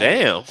got. Well,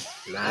 damn.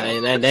 Nah,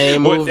 that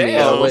ain't move me.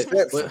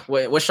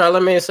 What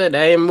Charlamagne said,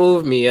 that ain't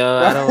move me.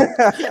 I'm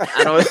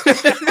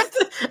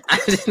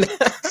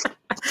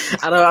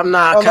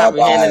not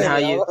comprehending how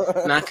you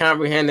not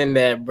comprehending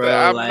that, bro.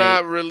 I'm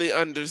not really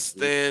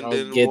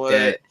understanding what.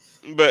 That.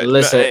 But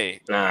listen,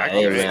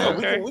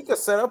 we could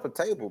set up a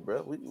table,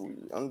 bro.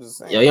 I'm just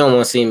saying. Yo, you don't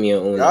want to see me in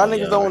Uno. Y'all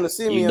niggas don't want to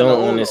see me. You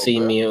don't want to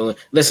see me in Uno.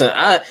 Listen,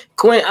 I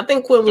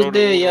think Quinn was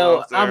there,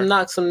 yo. I've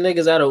knocked some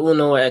niggas out of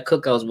Uno at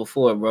cookouts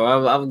before,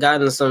 bro. I've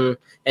gotten some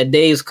at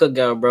Dave's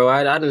cookout, bro.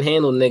 I didn't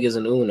handle niggas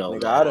in Uno.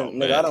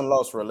 Nigga, I done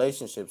lost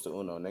relationships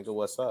to Uno, nigga.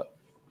 What's up?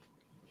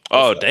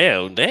 Oh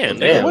damn! What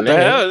the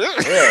hell?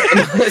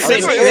 It's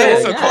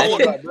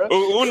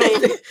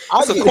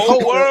a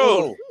cold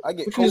world. I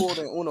get cold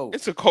in Uno.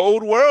 It's a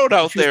cold world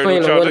out there.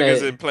 Y'all niggas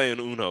isn't playing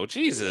Uno.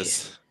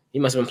 Jesus. Yeah. You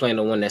must have been playing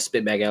the one that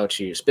spit back at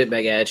you. You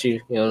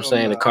know what I'm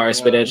saying? The car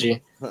spit at you.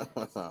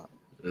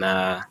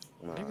 Nah.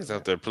 Niggas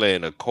out there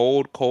playing a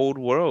cold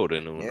world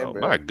in Uno. Yeah,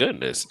 my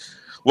goodness.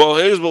 Well,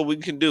 here's what we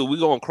can do. We're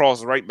going to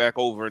cross right back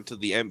over into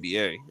the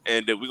NBA,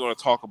 and then we're going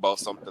to talk about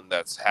something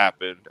that's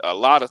happened. A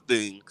lot of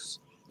things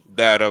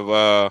that have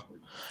a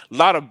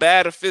lot of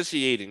bad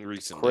officiating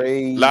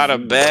recently.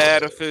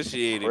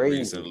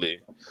 Recently.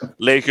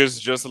 Lakers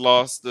just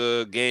lost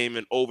the game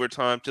in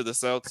overtime to the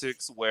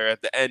Celtics, where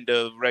at the end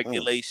of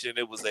regulation,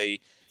 it was a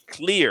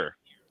clear,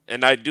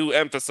 and I do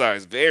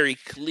emphasize, very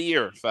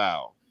clear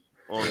foul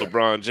on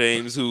LeBron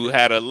James, who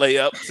had a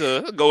layup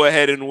to go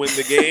ahead and win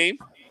the game.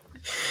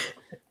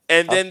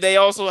 And then they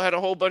also had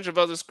a whole bunch of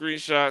other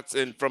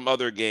screenshots from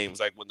other games,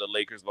 like when the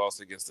Lakers lost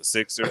against the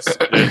Sixers.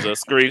 There's a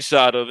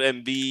screenshot of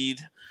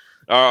Embiid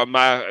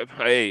My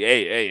new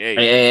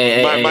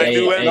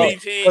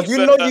MVP. Because you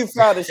know you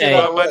fouled the shit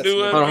out of My Russ. new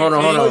Nigga.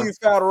 MVP. You know you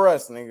fouled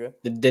Russ, nigga.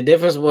 The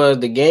difference was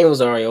the game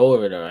was already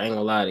over though. I ain't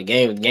gonna lie, the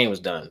game was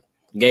done.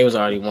 The game was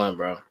already won,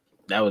 bro.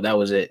 That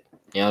was it.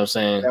 You know what I'm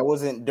saying? That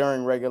wasn't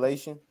during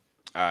regulation.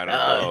 I don't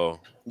know.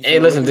 You Hey,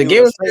 finna listen, look at the me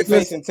game with a was straight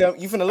face and tell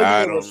you finna look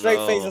at me with a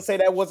straight face and say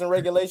that wasn't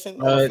regulation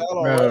on a foul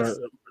on Russ.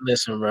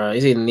 Listen, bro.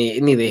 It's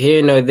neither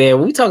here nor there.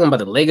 We talking about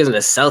the Lakers and the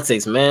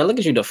Celtics, man. Look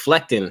at you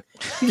deflecting.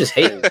 You just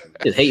hate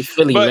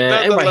Philly, But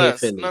man. Everybody hate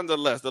Philly.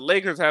 nonetheless, the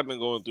Lakers have been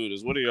going through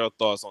this. What are your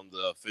thoughts on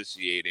the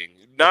officiating?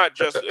 Not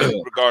just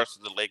in regards to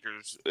the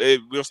Lakers.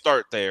 We'll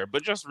start there,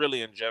 but just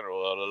really in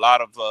general. A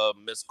lot of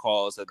missed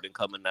calls have been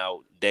coming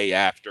out day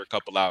after, a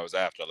couple hours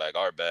after. Like,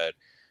 our bad,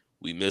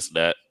 we missed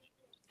that.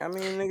 I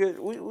mean, nigga,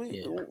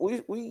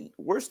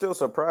 we're still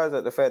surprised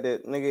at the fact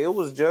that, nigga, it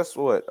was just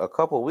a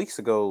couple of weeks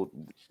ago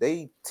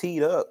they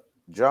teed up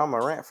John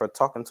Morant for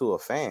talking to a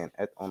fan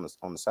on the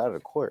side of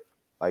the court.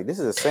 Like, this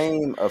is the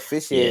same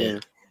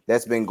officiating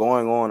that's been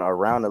going on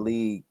around the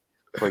league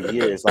for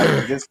years.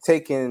 Like, just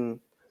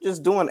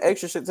doing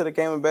extra shit to the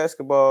game of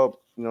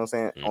basketball. You know what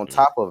I'm saying? On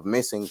top of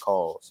missing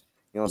calls.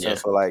 You know what I'm saying?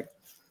 So like,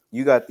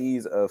 you got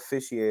these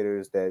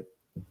officiators that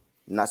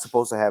not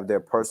supposed to have their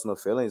personal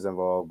feelings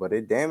involved, but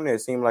it damn near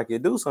seem like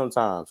it do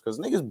sometimes because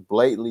niggas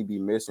blatantly be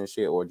missing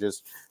shit or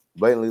just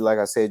blatantly, like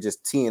I said,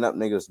 just teeing up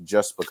niggas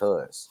just for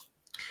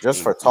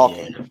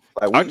talking.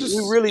 Like we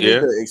really need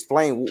to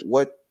explain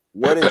what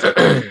is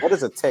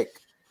a tech.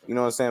 You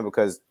know what I'm saying?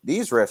 Because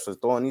these refs are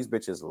throwing these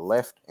bitches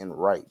left and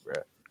right, bro.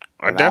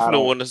 I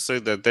definitely want to say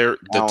that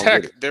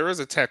there is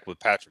a tech with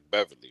Patrick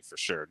Beverly for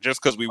sure.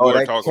 Just because we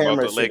were talking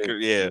about the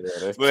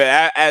Lakers,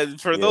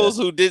 but for those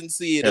who didn't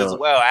see it as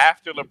well,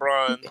 after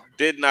LeBron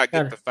did not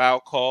get the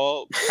foul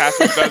call,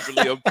 Patrick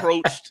Beverly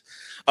approached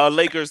a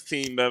Lakers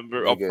team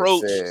member,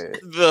 approached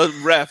the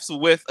refs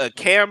with a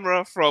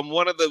camera from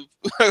one of the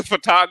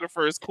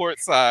photographers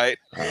courtside.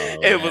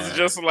 It was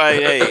just like,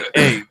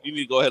 hey, you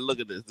need to go ahead and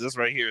look at this. This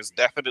right here is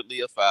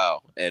definitely a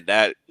foul, and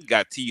that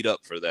got teed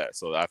up for that.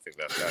 So I think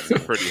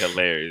that's pretty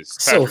hilarious.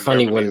 So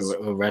funny when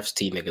refs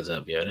tee niggas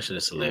up, yo. That shit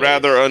is hilarious.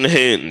 Rather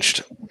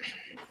unhinged.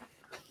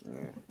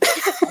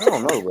 I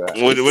don't know, bro.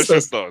 What's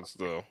your thoughts,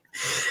 though?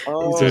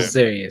 It's so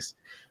serious.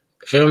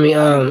 Feel me?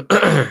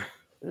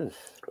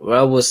 What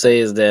I will say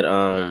is that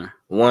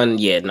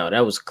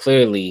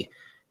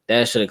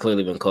that should have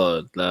clearly been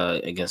called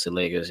against the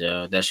Lakers,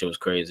 yo. That shit was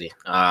crazy.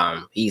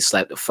 He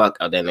slapped the fuck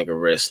out that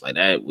nigga wrist. Like,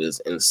 that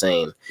was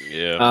insane.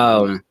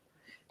 Yeah.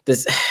 The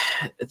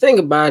thing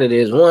about it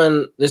is,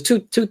 there's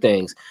two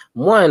things.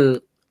 One,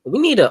 we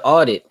need an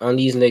audit on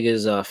these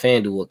niggas'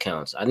 FanDuel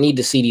accounts. I need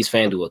to see these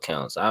FanDuel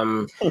accounts.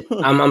 I'm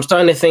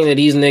starting to think that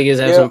these niggas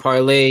have some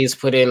parlays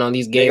put in on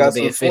these games that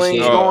they officiate.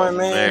 Going,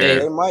 man.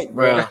 They might,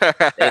 bro.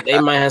 they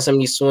might have some of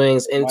these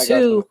swings. And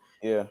two,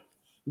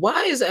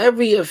 why is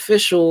every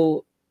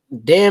official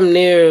damn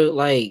near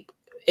like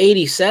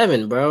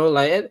 87, bro?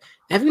 Like,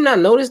 have you not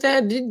noticed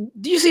that? Did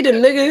you see the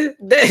nigga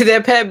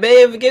that Pat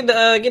Bev get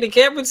the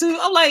camera to?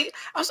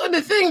 I'm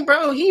starting to think,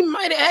 bro, he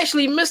might have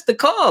actually missed the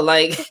call.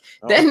 Like,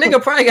 that nigga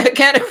probably got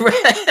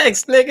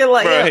cataracts, nigga.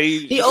 Like, bro,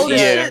 he old as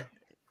shit.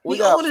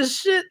 Old as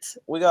shit.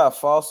 We got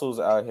fossils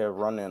out here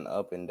running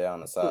up and down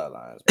the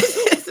sidelines.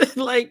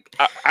 Like,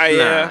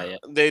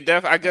 they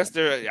I guess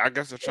they're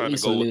trying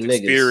to go with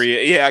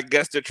experience. Yeah, I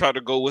guess they're trying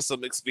to go with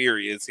some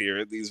experience here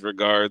in these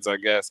regards, I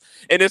guess.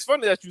 And it's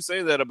funny that you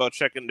say that about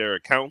checking their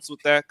accounts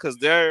with that, because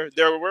there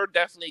were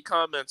definitely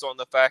comments on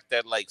the fact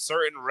that, like,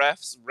 certain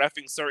refs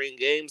reffing certain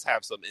games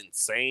have some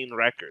insane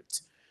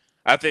records.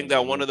 I think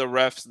that one of the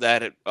refs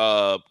that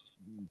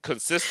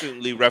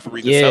consistently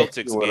refereed the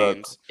Celtics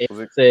games, it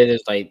said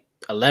it's like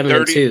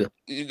 11-2.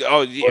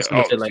 Oh yeah,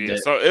 like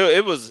that. So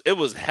it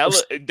was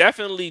hella,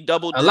 definitely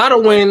double digit a lot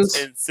of wins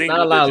and single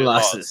not a lot digit of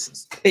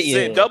losses.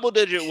 Double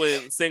digit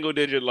wins, single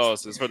digit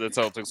losses for the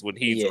Celtics when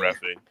he's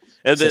reffing.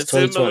 And then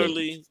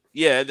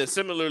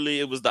similarly,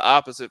 it was the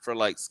opposite for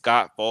like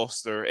Scott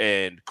Foster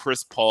and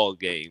Chris Paul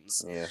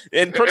games. Yeah.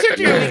 And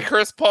particularly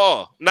Chris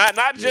Paul. Not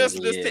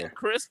just this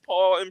Chris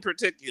Paul in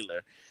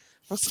particular.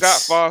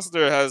 Scott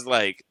Foster has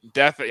like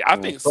definitely. I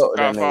think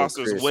Scott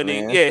Foster's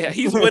winning. Man. Yeah,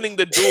 he's winning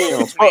the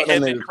duel between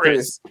him and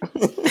Chris.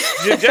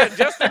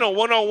 just in a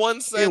one-on-one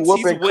sense,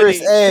 he's winning.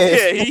 Chris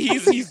ass. Yeah,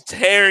 he's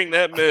tearing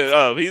that man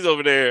up. He's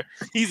over there.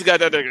 He's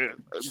got that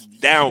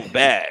down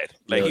bad.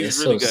 Like, he's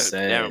really got it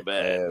down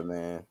bad. Yeah,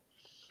 man.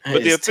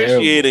 But the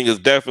officiating has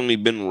definitely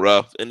been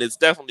rough, and it's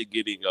definitely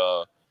getting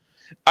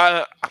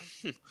I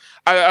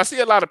see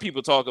a lot of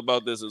people talk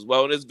about this as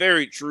well, and it's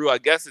very true. I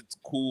guess it's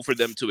cool for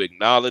them to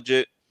acknowledge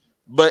it.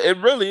 But it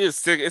really is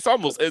sick. It's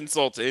almost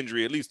insult to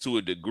injury, at least to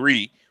a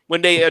degree,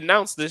 when they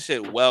announced this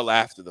shit well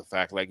after the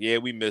fact. Like, yeah,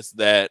 we missed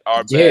that.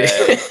 Our bad. And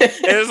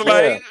it's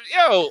like,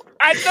 yo,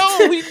 I know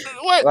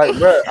what. Like,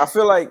 bro, I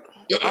feel like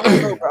I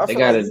don't know, bro. They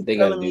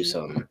gotta do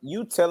something.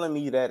 You telling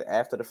me that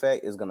after the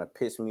fact is gonna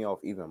piss me off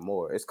even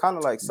more. It's kind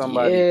of like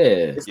somebody.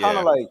 Yeah. It's kind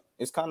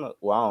of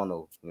well, I don't know.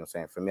 You know what I'm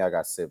saying? For me, I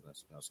got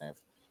siblings. You know what I'm saying?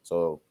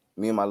 So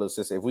me and my little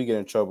sister, if we get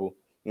in trouble,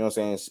 you know what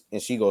I'm saying,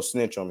 and she go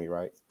snitch on me,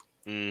 right?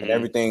 and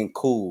everything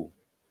cool.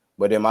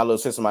 But then my little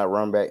sister might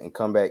run back and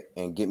come back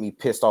and get me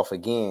pissed off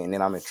again, and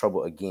then I'm in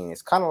trouble again.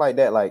 It's kind of like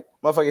that. Like,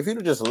 motherfucker, if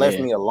you'd just left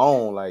me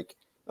alone, like,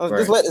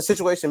 just let the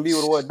situation be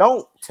what it was.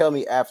 Don't tell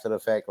me after the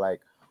fact,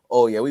 like,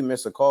 oh yeah, we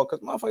missed a call. Because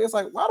motherfucker, it's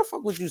like, why the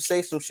fuck would you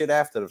say some shit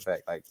after the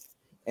fact? Like,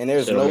 and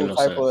there's no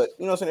type of,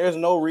 you know what I'm saying? There's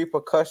no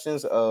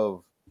repercussions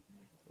of,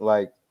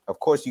 like, of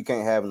course you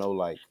can't have no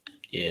like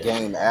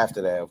game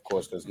after that, of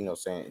course, because you know,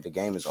 saying the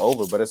game is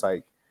over. But it's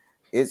like,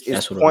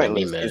 it's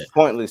pointless. It's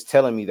pointless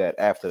telling me that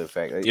after the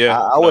fact.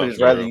 I would have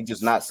just rather you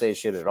just not say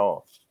shit at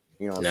all.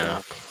 You know what I'm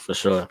saying? For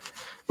sure.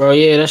 Bro,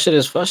 yeah, that shit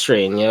is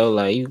frustrating, yo.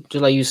 Like you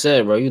just like you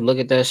said, bro, you look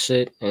at that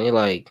shit and you're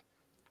like,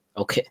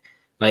 okay.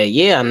 Like,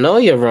 yeah, I know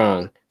you're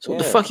wrong. So what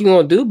the fuck you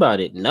gonna do about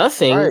it?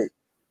 Nothing. Right.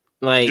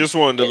 Like, just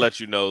wanted to let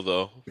you know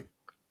though.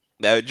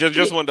 That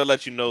just wanted to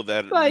let you know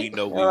that we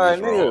know we was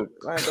wrong.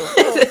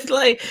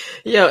 Like,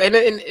 yo, and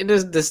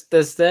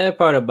the sad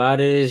part about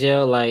it is,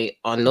 yo, like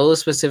on those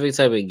specific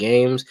type of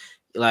games,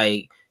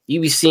 like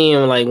you be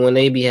seeing like when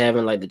they be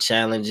having like the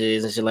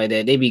challenges and shit like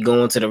that, they be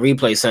going to the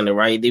replay center,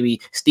 right? They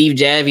be Steve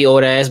Javy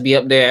old ass be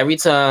up there every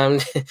time.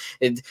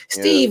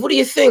 Steve, what do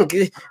you think?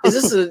 Is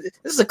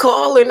this a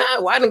call or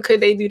not? Why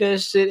could they do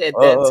that shit at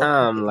that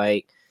time?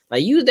 Like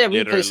use that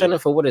replay center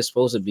for what it's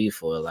supposed to be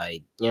for.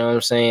 Like, you know what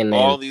I'm saying?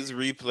 All these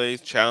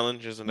replays,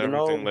 challenges, and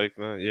everything like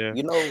that. Yeah.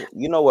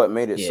 You know what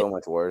made it so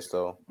much worse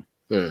though?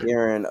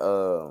 Hearing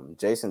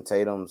Jason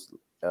Tatum's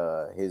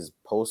his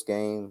post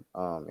game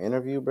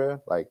interview, bro.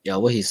 Like,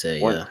 what he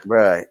said,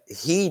 bro,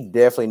 he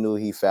definitely knew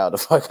he fouled the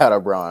fuck out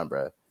of Bron,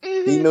 bro.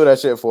 He knew that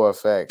shit for a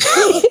fact.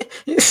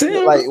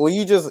 Like when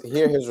you just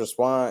hear his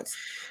response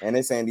and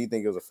they saying, "Do you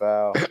think it was a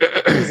foul?"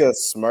 He's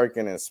just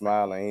smirking and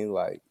smiling.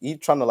 He's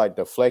trying to like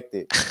deflect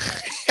it,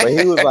 but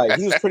he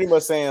was pretty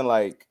much saying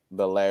like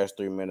the last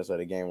 3 minutes of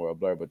the game were a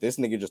blur. But this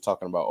nigga just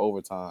talking about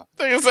overtime.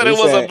 He said it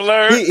was a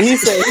blur. He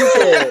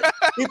said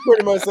he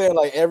pretty much saying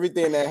like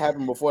everything that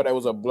happened before that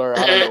was a blur.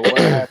 I don't know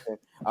what happened.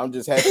 I'm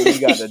just happy we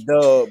got the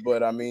dub,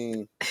 but I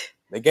mean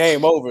the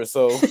game over.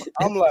 So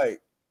I'm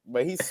like,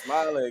 but he's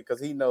smiling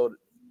because he know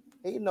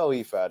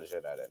he fouled the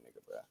shit out of that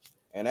nigga, bro.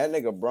 And that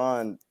nigga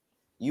Bron,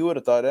 you would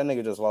have thought that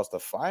nigga just lost the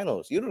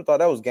finals. You'd have thought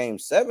that was game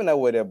 7 that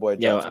way that boy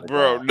dropped.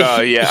 Bro,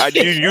 no, yeah.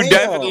 You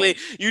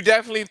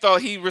definitely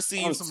thought he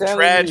received some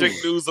tragic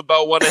news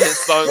about one of his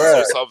sons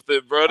or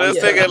something, bro. This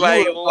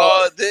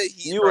nigga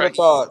you would have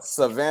thought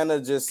Savannah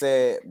just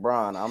said,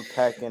 Bron, I'm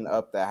packing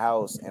up the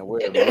house and we're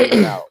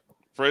moving out.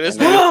 For this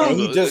and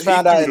he just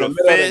found out in the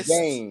middle of the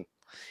game.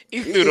 He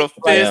threw the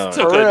fist,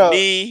 took a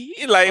knee.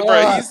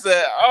 Bro, he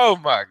said, "Oh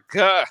my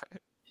god."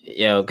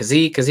 Yo, cause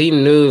he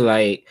knew,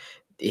 like,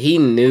 he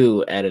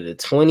knew out of the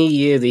 20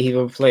 years that he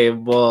been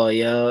playing ball,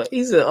 yo.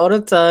 He said, all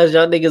the times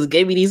y'all niggas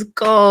gave me these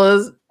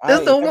calls,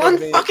 that's the one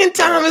fucking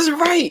time is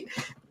right.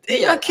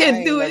 Y'all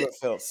can't do it. I never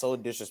felt so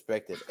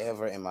disrespected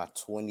ever in my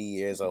 20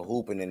 years of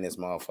hooping in this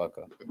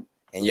motherfucker.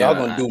 And y'all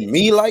gonna do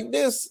me like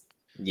this?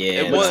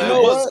 Yeah, it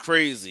was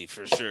crazy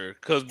for sure.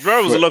 Cause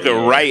bro was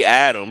looking right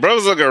at him. Bro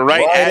was looking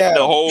right at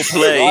the whole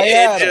play.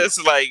 And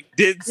just like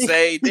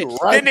didn't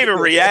even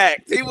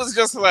react. He was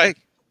just like,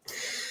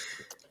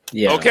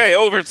 okay,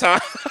 overtime.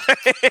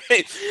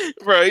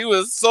 Bro, he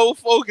was so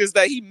focused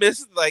that he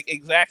missed like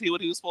exactly what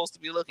he was supposed to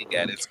be looking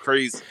at. It's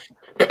crazy.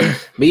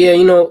 But yeah,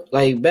 you know,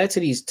 like back to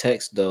these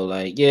texts though,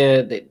 like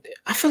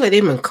I feel like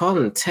they've been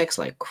calling texts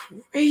like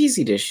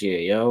crazy this year,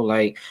 yo.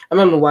 Like I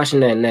remember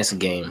watching that Nets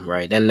game,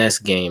 right? That Nets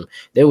game,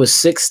 there was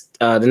 6.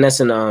 The Nets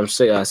and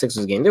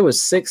Sixers game, there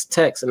was 6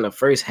 texts in the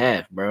first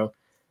half, bro.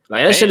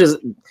 Like that shit is,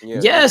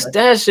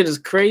 that shit is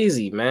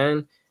crazy,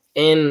 man.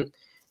 And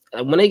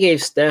when they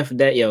gave Steph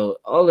that,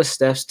 all the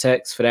Steph's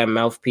texts for that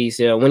mouthpiece,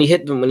 when he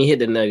hit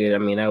the nugget, I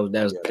mean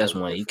that's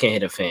one you can't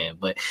hit a fan,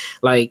 but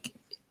like.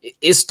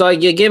 It's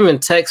like you're giving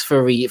text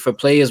for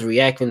players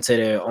reacting to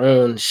their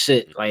own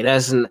shit. Like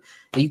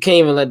you can't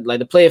even let like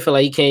the player feel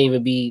like he can't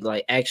even be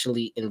like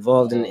actually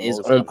involved in his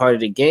own part of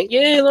the game.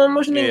 Yeah, no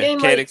emotion in the game.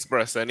 Can't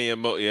express any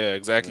emotion. Yeah,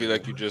 exactly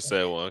like you just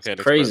said. One can't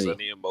express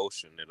any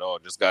emotion at all.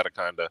 Just gotta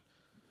kind of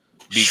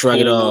shrug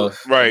it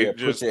off. Right. Yeah,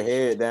 put your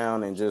head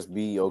down and just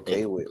be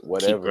okay with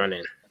whatever. Keep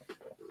running.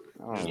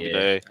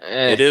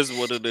 It is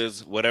what it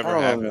is.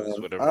 Whatever happens,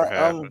 whatever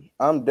happens.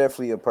 I'm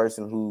definitely a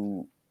person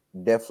who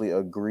definitely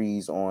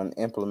agrees on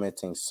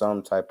implementing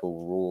some type of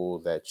rule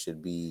that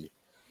should be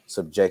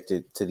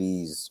subjected to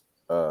these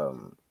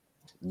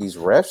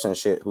refs and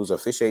shit who's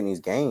officiating these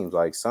games.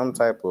 Like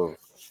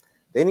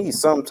they need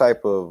some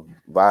type of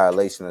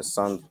violation or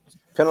some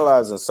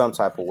penalized in some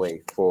type of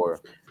way for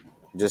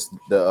just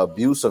the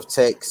abuse of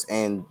text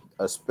and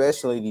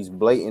especially these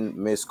blatant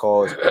missed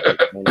calls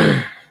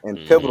and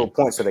pivotal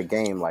points of the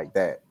game like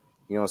that.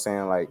 You know what I'm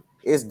saying? Like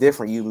it's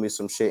different. You miss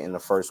some shit in the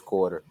first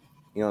quarter.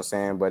 You know what I'm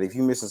saying? But if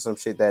you missing some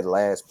shit that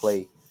last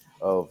play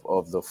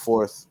of the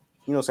fourth,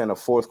 you know what I'm saying, the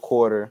fourth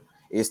quarter,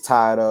 it's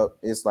tied up,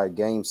 it's like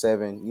game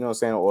 7, you know what I'm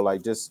saying? Or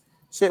like just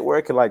shit where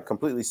it could like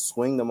completely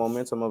swing the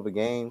momentum of a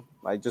game,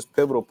 like just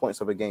pivotal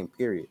points of a game,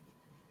 period.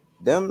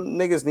 Them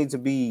niggas need to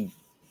be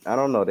I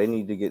don't know. They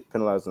need to get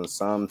penalized in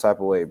some type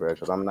of way, bro.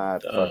 Because I'm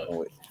not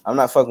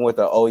fucking with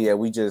the. Oh yeah,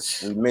 we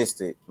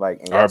missed it. Like,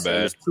 and y'all Our saying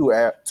bad.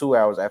 it's 2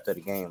 hours after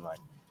the game. Like,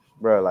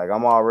 bro, like I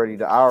already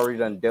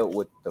done dealt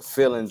with the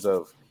feelings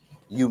of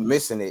you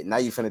missing it. Now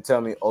you finna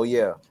tell me, oh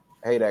yeah,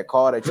 hey, that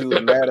call that you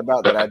was mad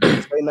about that I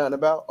didn't say nothing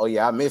about. Oh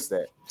yeah, I missed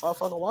that,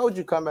 motherfucker. Why would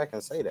you come back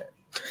and say that?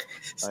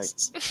 Like,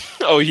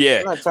 Oh yeah,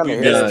 I'm not trying to we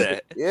hear missed that Dog,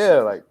 shit. that. Yeah,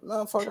 like,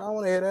 motherfucker, I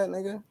want to hear that,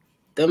 nigga.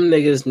 them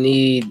niggas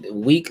need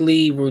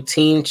weekly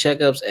routine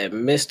checkups at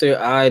Mr.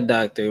 Eye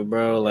Doctor,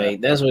 bro. Yeah,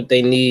 Like that's what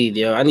they need,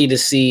 yo. I need to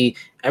see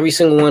every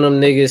single one of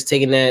them niggas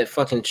taking that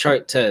fucking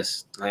chart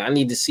test. Like I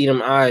need to see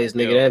them eyes,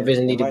 nigga. Yo, That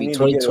vision they need to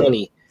be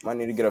 20/20. might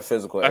need to get a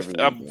physical every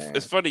week,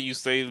 It's man. funny you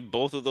say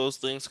both of those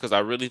things because I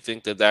really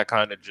think that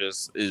kind of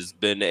just has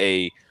been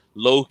a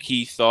low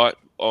key thought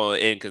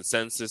and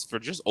consensus for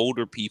just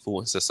older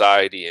people in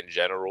society in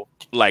general.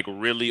 Like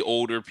really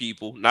older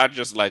people, not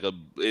just like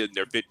in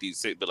their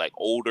 50s, but like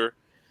older.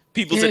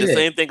 People say the Yeah.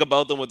 same thing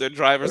about them with their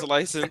driver's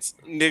license.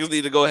 Niggas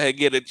need to go ahead and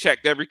get it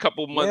checked every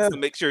couple months Yeah, to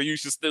make sure you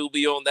should still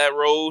be on that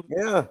road.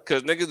 yeah.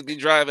 Cause niggas be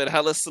driving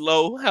hella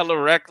slow, hella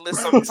reckless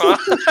sometimes.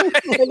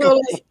 You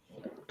know,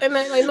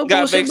 like no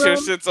Gotta bullshit, make sure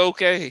bro. shit's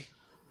okay.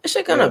 That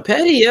shit kind Yeah. of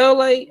petty, yo.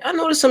 Like I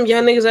know there's some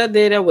young niggas out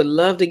there that would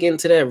love to get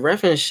into that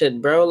reference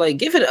shit, bro. Like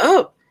give it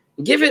up.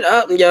 Give it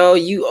up, yo.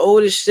 You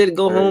old as shit.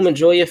 Go home,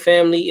 enjoy your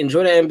family,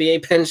 enjoy the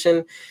NBA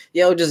pension.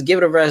 Yo, just give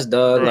it a rest,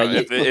 dog. Like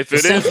Bruh, if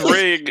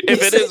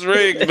it is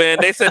rigged, man,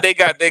 they said they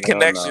got their No,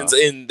 connections no.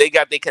 in. They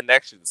got their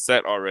connections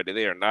set already.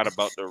 They are not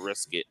about to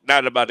risk it.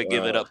 Not about to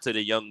give it Uh, up to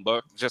the young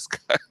buck. Just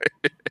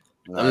them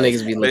no,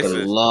 niggas be they looking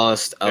said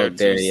lost they're out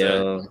there, 2 cent.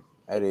 yo.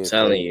 that is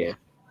Telling crazy. you.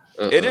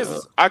 It Uh-uh.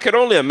 is. I can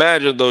only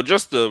imagine though.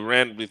 Just to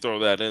randomly throw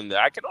that in there,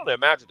 I can only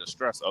imagine the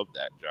stress of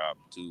that job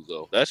too.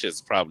 Though that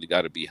shit's probably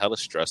got to be hella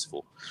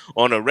stressful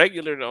on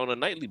a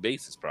nightly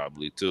basis,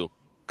 probably too.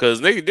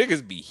 Cause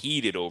niggas be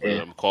heated over Yeah.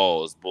 them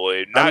calls,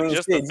 boy. I Not mean,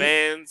 just the shit.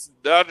 fans,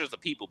 not just the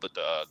people, but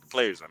the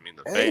players. I mean,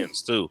 the Hey,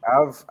 fans too.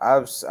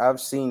 I've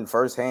seen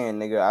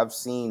firsthand, nigga. I've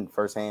seen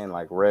firsthand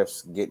like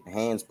refs get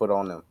hands put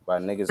on them by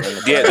niggas in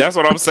the Yeah, crowd. that's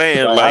what I'm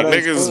saying. Like I Like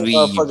done niggas seen be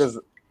motherfuckers.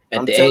 At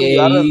I'm the telling you,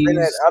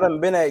 AAUs. I done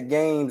been at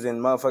games and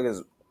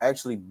motherfuckers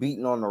actually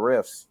beating on the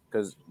refs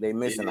because they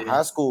missing Yeah.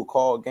 high school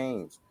call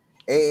games,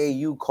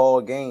 AAU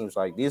call games.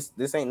 Like this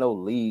ain't no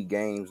league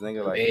games,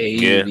 nigga. Like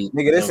AAUs yeah. be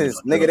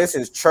nigga, this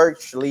is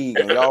church league,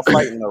 and y'all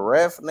fighting the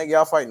ref, nigga.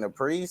 Y'all fighting the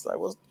priest. Like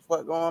what's the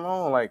fuck going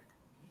on? Like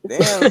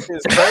damn, this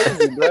is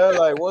crazy, bro.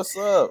 Like what's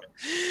up?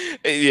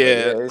 But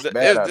Yeah, yeah, it's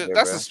bad out there,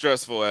 that's a bro.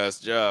 stressful ass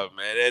job,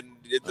 man.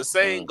 And the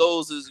saying Mm-mm.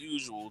 goes as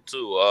usual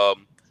too.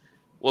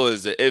 What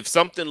is it? If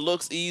something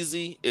looks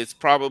easy, it's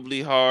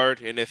probably hard,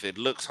 and if it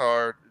looks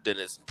hard, then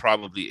it's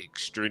probably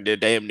extreme. They're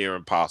damn near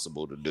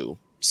impossible to do.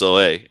 So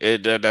hey,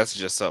 that's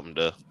just something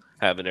to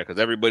have in there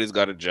because everybody's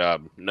got a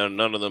job. None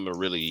of them are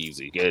really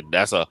easy.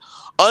 That's a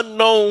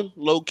unknown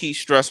low key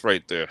stress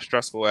right there.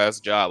 Stressful ass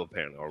job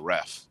apparently, or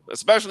ref,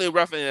 especially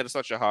refing at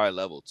such a high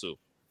level too.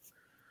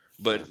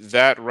 But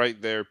that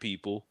right there,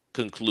 people,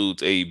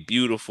 concludes a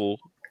beautiful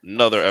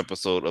another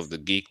episode of the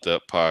Geeked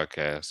Up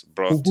Podcast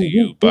brought to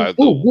you by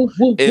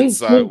the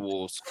Inside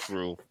Wolves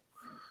crew.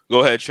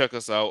 Go ahead, check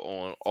us out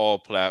on all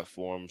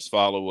platforms.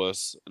 Follow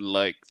us,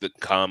 like, the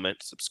comment,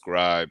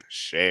 subscribe,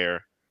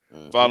 share.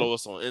 Mm-hmm. Follow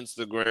us on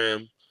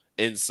Instagram,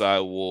 Inside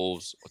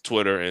Wolves,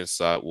 Twitter,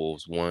 Inside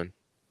Wolves 1.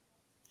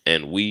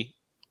 And we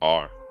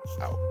are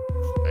out.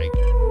 Thank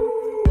you.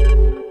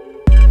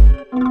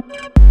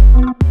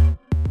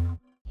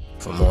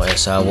 For more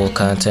Inside Wolf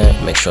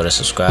content, make sure to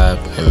subscribe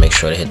and make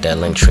sure to hit that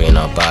link tree in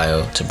our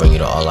bio to bring you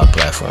to all our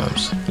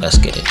platforms. Let's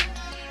get it.